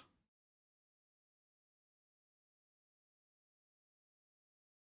 there it is.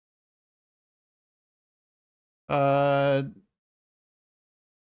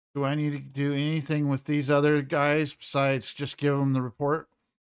 Do I need to do anything with these other guys besides just give them the report?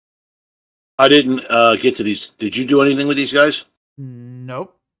 I didn't get to these. Did you do anything with these guys?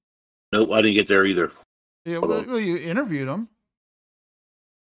 Nope. Nope, I didn't get there either. Yeah, Hold on. well, you interviewed them.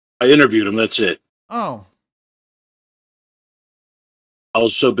 I interviewed him. That's it. Oh, I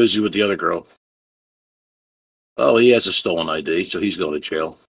was so busy with the other girl. Oh, he has a stolen ID, so he's going to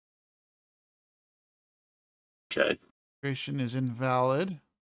jail. Okay. registration is invalid.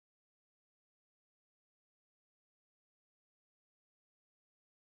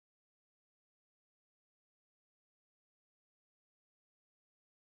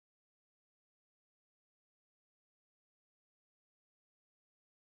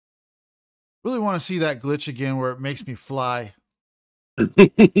 Really want to see that glitch again where it makes me fly.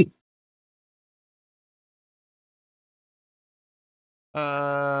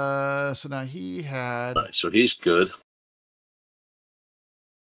 So now he had. All right, so he's good.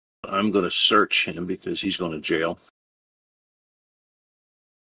 I'm going to search him because he's going to jail.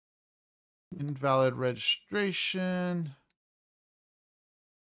 Invalid registration.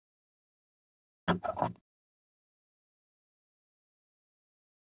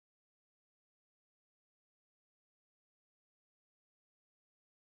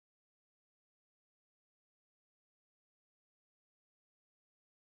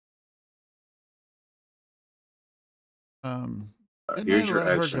 All right, Didn't I here's your let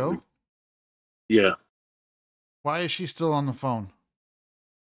her accent. go? Yeah. Why is she still on the phone?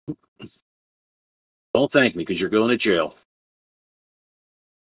 Don't thank me because you're going to jail.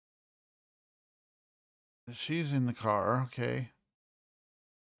 She's in the car. Okay.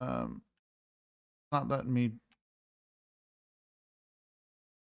 Not letting me.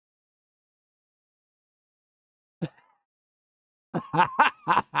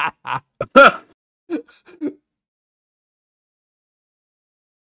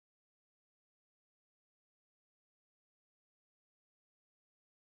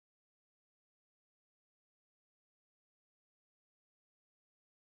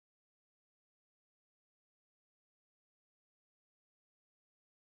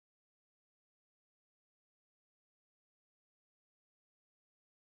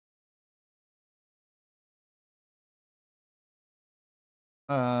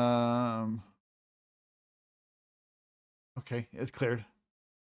 Okay, it's cleared.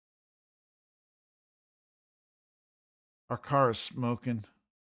 Our car is smoking.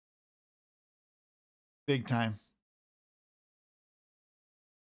 Big time.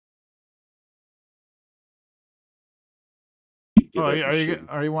 Give Oh, that are you machine.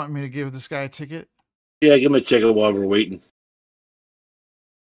 are you wanting me to give this guy a ticket? Yeah, give him a ticket while we're waiting.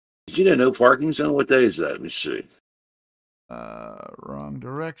 Did you know no parking zone? What day is that? Let me see. Wrong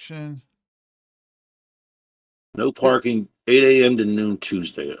direction. No parking, 8 a.m. to noon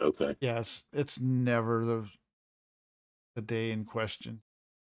Tuesday. Okay. Yes, it's never the day in question.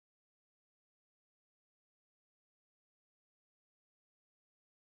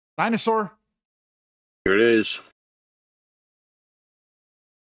 Dinosaur. Here it is.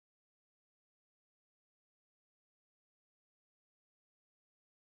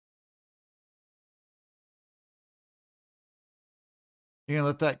 You're gonna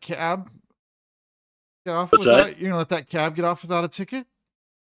let that cab get off What's without that? you're gonna let that cab get off without a ticket?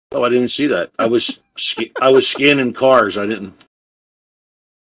 Oh, I didn't see that. I was scanning cars. I didn't.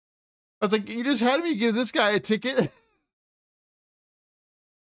 I was like, you just had me give this guy a ticket.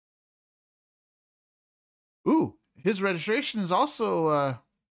 Ooh, his registration is also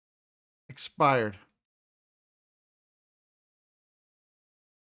expired.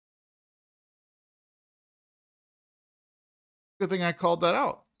 Good thing I called that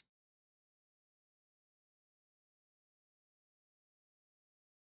out.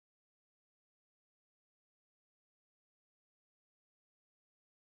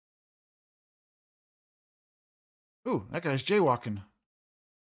 Ooh, that guy's jaywalking.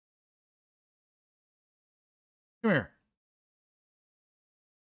 Come here.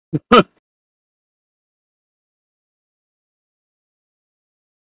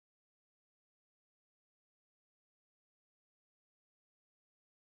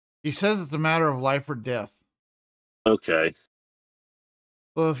 He says it's a matter of life or death. Okay.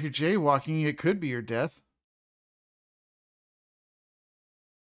 Well, if you're jaywalking, it could be your death.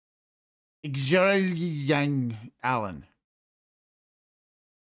 Yang Allen.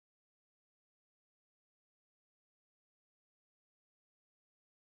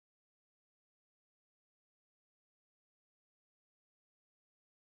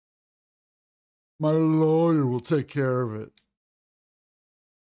 My lawyer will take care of it.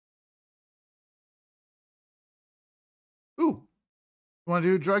 Ooh, you want to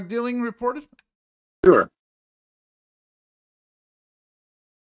do drug dealing reported? Sure.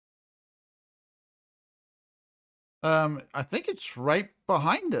 I think it's right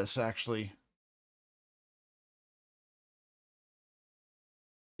behind us, actually.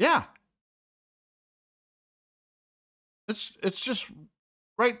 Yeah. It's just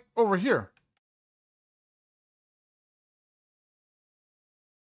right over here.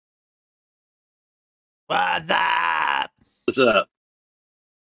 What's up? What's that?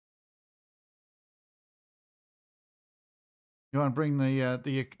 You want to bring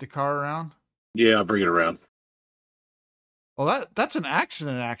the car around? Yeah, I'll bring it around. Well, that's an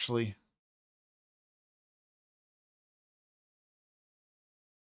accident, actually.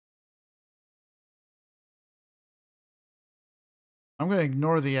 I'm going to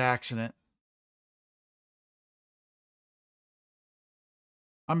ignore the accident.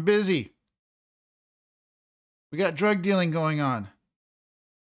 I'm busy. We got drug dealing going on.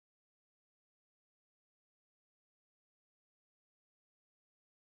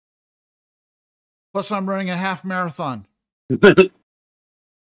 Plus, I'm running a half marathon. I'm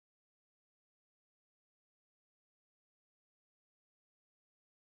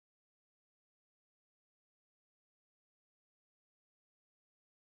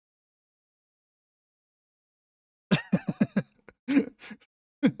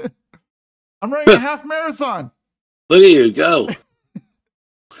running a half marathon. Look at you go.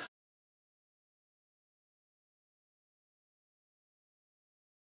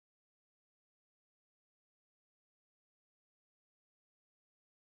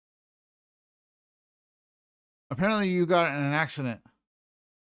 Apparently, you got in an accident.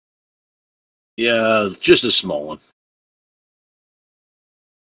 Yeah, just a small one.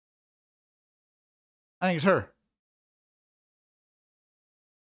 I think it's her.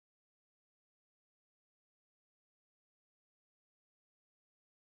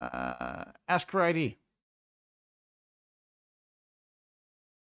 Ask her ID.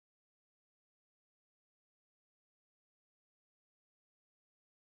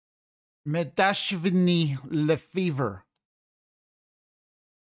 Medashvini Lefevre.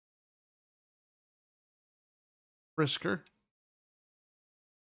 Brisker.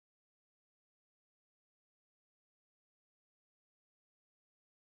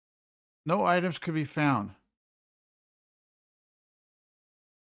 No items could be found.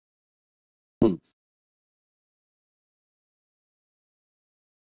 Hmm.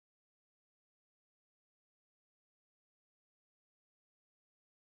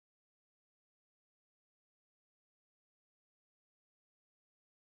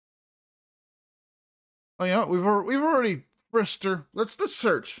 Oh, you know, we've already frisked her. Let's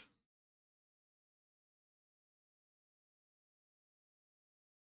search.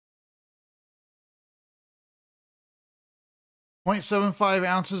 .75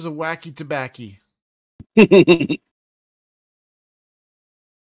 ounces of wacky tobacco. I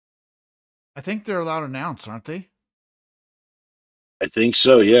think they're allowed an ounce, aren't they? I think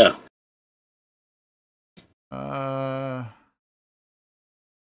so, yeah. Let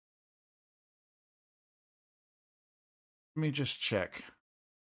me just check.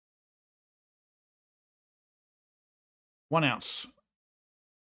 1 ounce.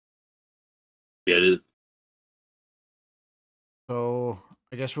 Yeah, it is. So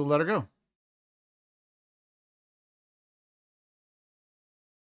I guess we'll let her go.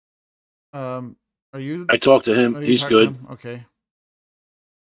 Are you? I talked to him. Oh, you He's talked to good. him? Okay.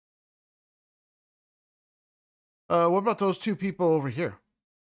 What about those two people over here?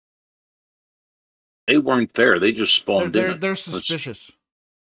 They weren't there. They just spawned They're in. they're suspicious.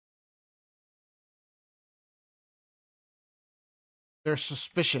 They're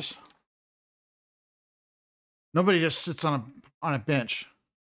suspicious. Nobody just sits on a bench.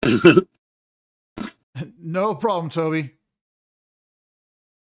 No problem, Toby.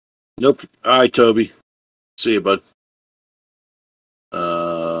 Nope. All right, Toby. See you, bud.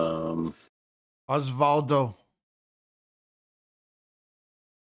 Osvaldo.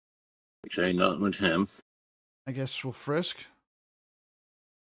 Okay, nothing with him. I guess we'll frisk.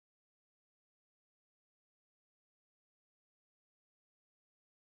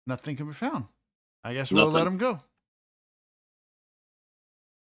 Nothing can be found. I guess we'll let Nothing. him go.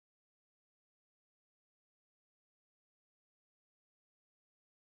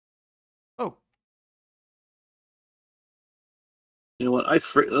 Oh, You know what?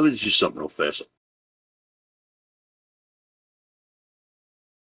 Let me do something real fast.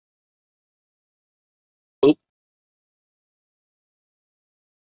 Oh.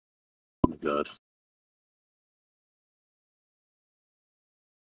 Oh my God.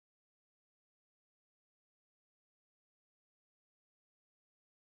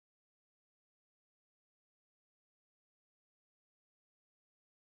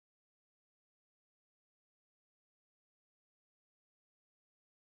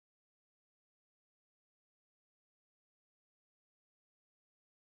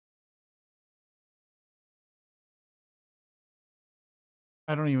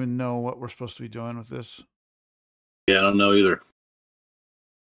 I don't even know what we're supposed to be doing with this. Yeah, I don't know either.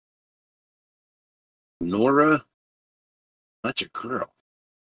 Nora? That's a girl.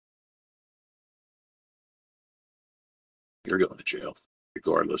 You're going to jail,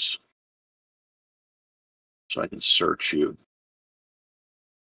 regardless. So I can search you.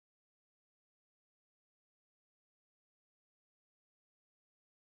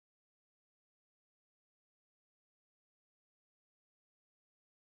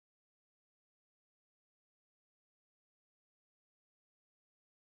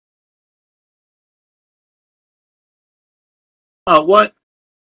 Oh, what?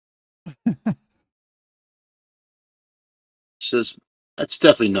 Says that's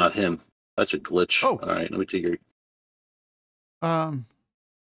definitely not him. That's a glitch. Oh. All right, let me take your. Um,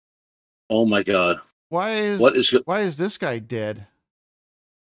 Oh my God. why What is this guy dead?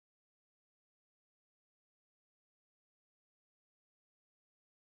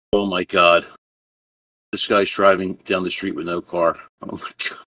 Oh my God. This guy's driving down the street with no car. Oh my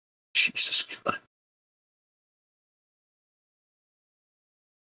God. Jesus God.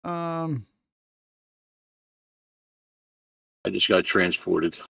 I just got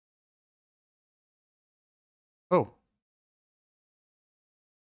transported. Oh.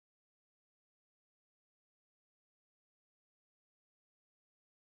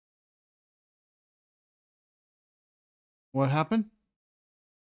 What happened?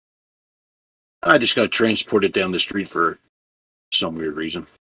 I just got transported down the street for some weird reason.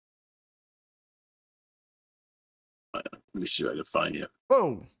 Let me see if I can find you.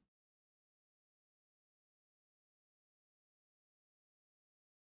 Whoa.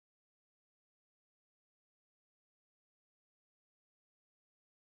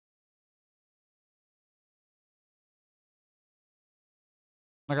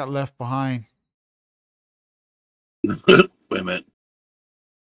 I got left behind. Wait a minute.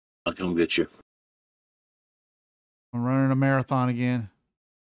 I'll come get you. I'm running a marathon again.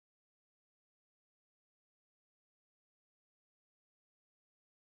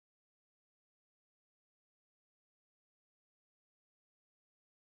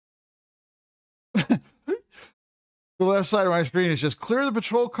 The left side of my screen is just clear the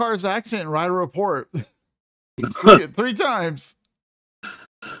patrol car's accident and write a report. three times.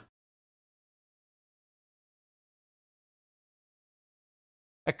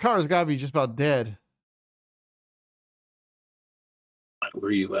 That car's got to be just about dead. Where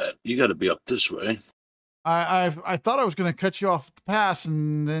are you at? You got to be up this way. I thought I was going to cut you off at the pass,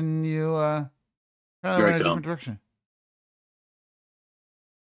 and then you kind of Here I went a come. different direction.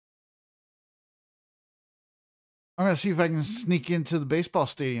 I'm going to see if I can sneak into the baseball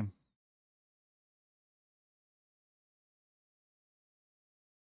stadium.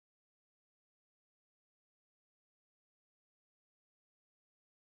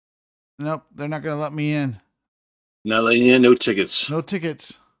 Nope, they're not going to let me in. Not letting you in, no tickets. No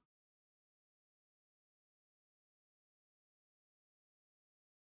tickets.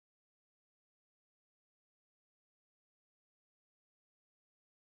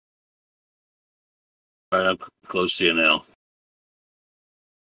 All right, I'm close to you now.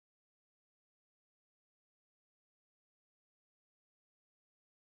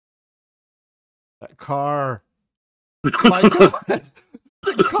 That car. My God.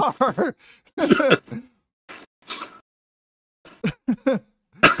 The car.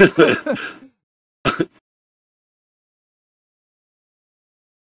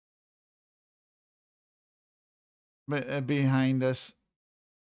 Behind us.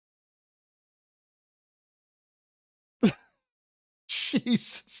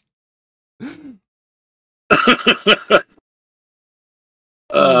 Jesus. You're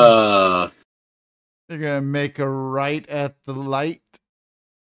going to make a right at the light.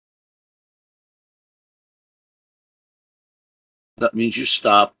 That means you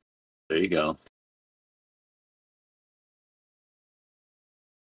stop. There you go.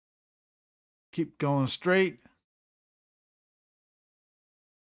 Keep going straight.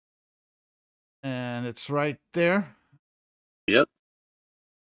 And it's right there. Yep.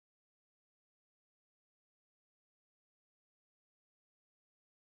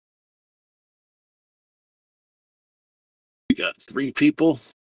 We got 3 people.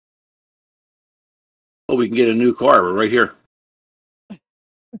 Oh, we can get a new car. We're right here.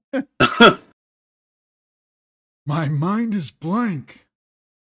 My mind is blank.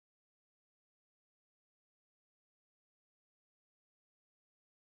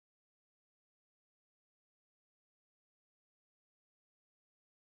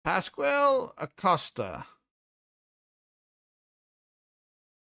 Pascual Acosta.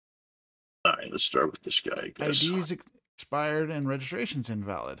 All right, let's start with this guy, I guess. ID's expired and registration's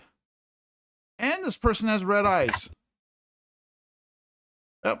invalid. And this person has red eyes.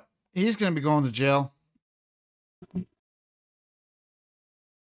 Yep, he's going to be going to jail.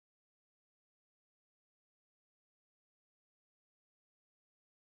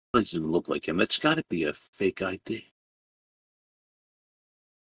 Doesn't look like him. That's got to be a fake ID.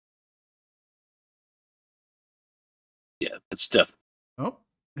 Yeah, it's definitely. Oh,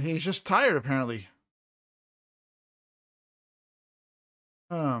 he's just tired apparently.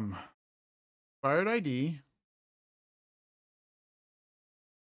 Expired ID.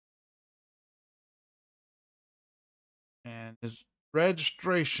 And his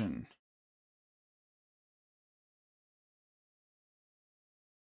registration.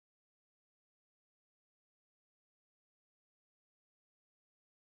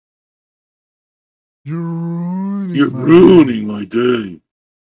 You're ruining my day.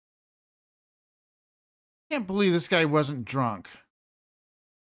 Can't believe this guy wasn't drunk.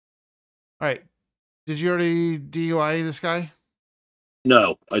 All right. Did you already DUI this guy?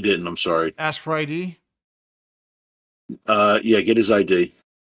 No, I didn't. I'm sorry. Ask for ID? Yeah, get his ID.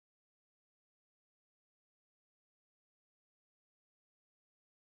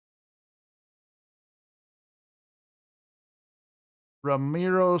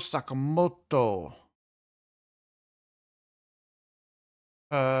 Ramiro Sakamoto.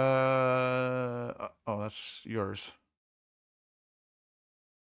 Oh, that's yours.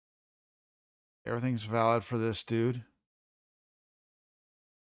 Everything's valid for this dude.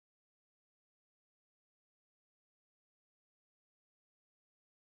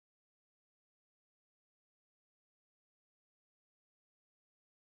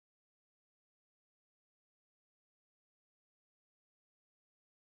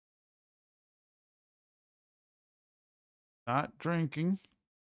 Not drinking.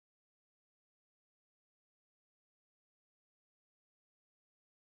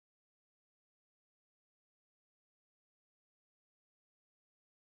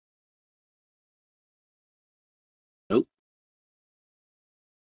 Nope.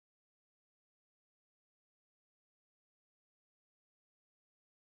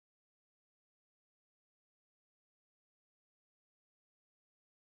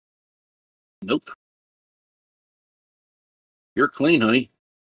 Nope. You're clean, honey.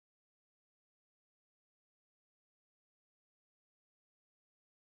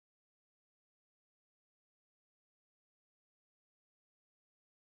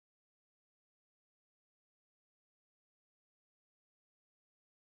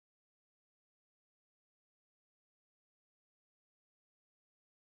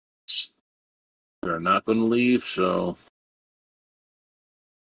 They're not going to leave, so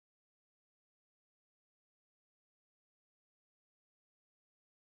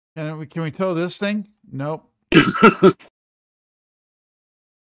Can we tow this thing? Nope.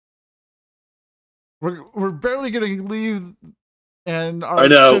 We're barely going to leave, and I our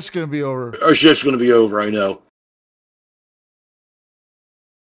know. shift's going to be over. Our shift's going to be over. I know.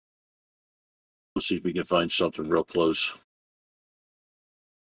 Let's see if we can find something real close.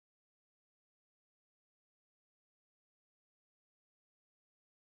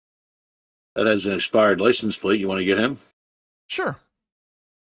 That has an expired license plate. You want to get him? Sure.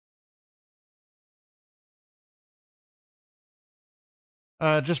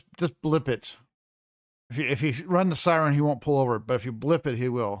 Just blip it. If you run the siren, he won't pull over. But if you blip it, he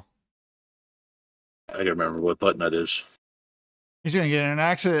will. I don't remember what button that is. He's gonna get in an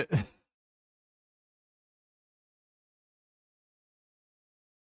accident. I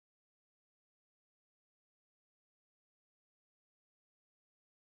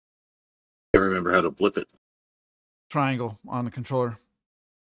can't remember how to blip it. Triangle on the controller.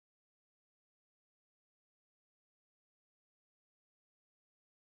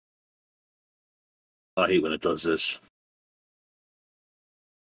 I hate when it does this.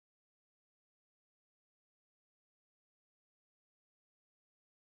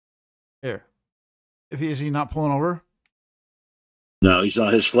 Here. Is he not pulling over? No, he's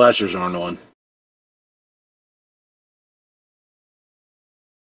not. His flashers aren't on.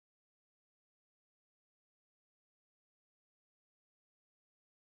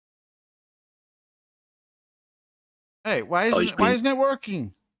 Hey, why isn't it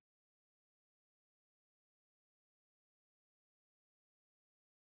working?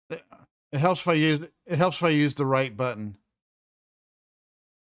 It helps if I use the right button.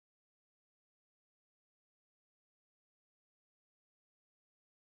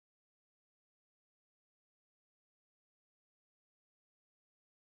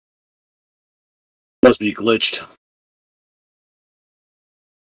 Must be glitched.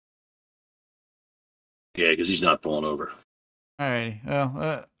 Yeah, because he's not pulling over. All right.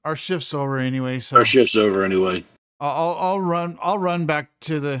 Well, our shift's over anyway, so Our shift's over anyway. I'll run back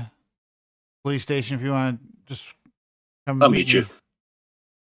to the police station if you want to just come I'll meet you. me.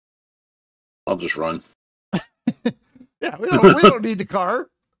 I'll just run. Yeah, we don't need the car.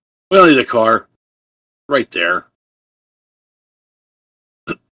 We don't need a car. Right there.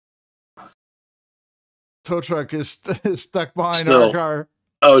 Tow truck is stuck behind Still. our car.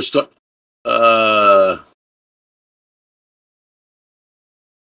 Oh, it's stuck. I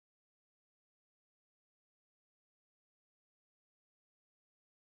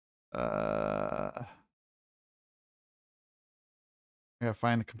gotta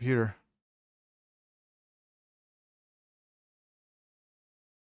find the computer.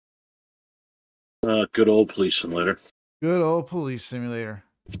 Good old police simulator. Good old police simulator.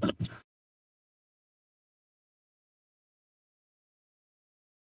 All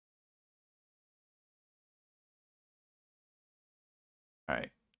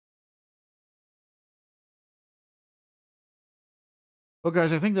right. Well,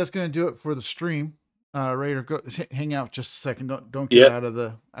 guys, I think that's going to do it for the stream. Raider, go hang out just a second. Don't get out of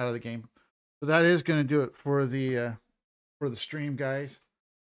the game. So that is going to do it for the stream, guys.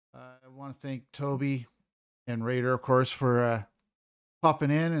 I want to thank Toby and Raider, of course, for popping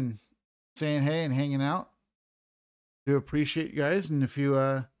in and saying hey and hanging out. Do appreciate you guys, and if you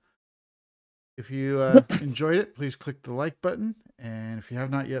enjoyed it, please click the like button. And if you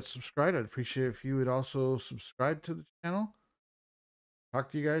have not yet subscribed, I'd appreciate it if you would also subscribe to the channel.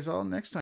 Talk to you guys all next time.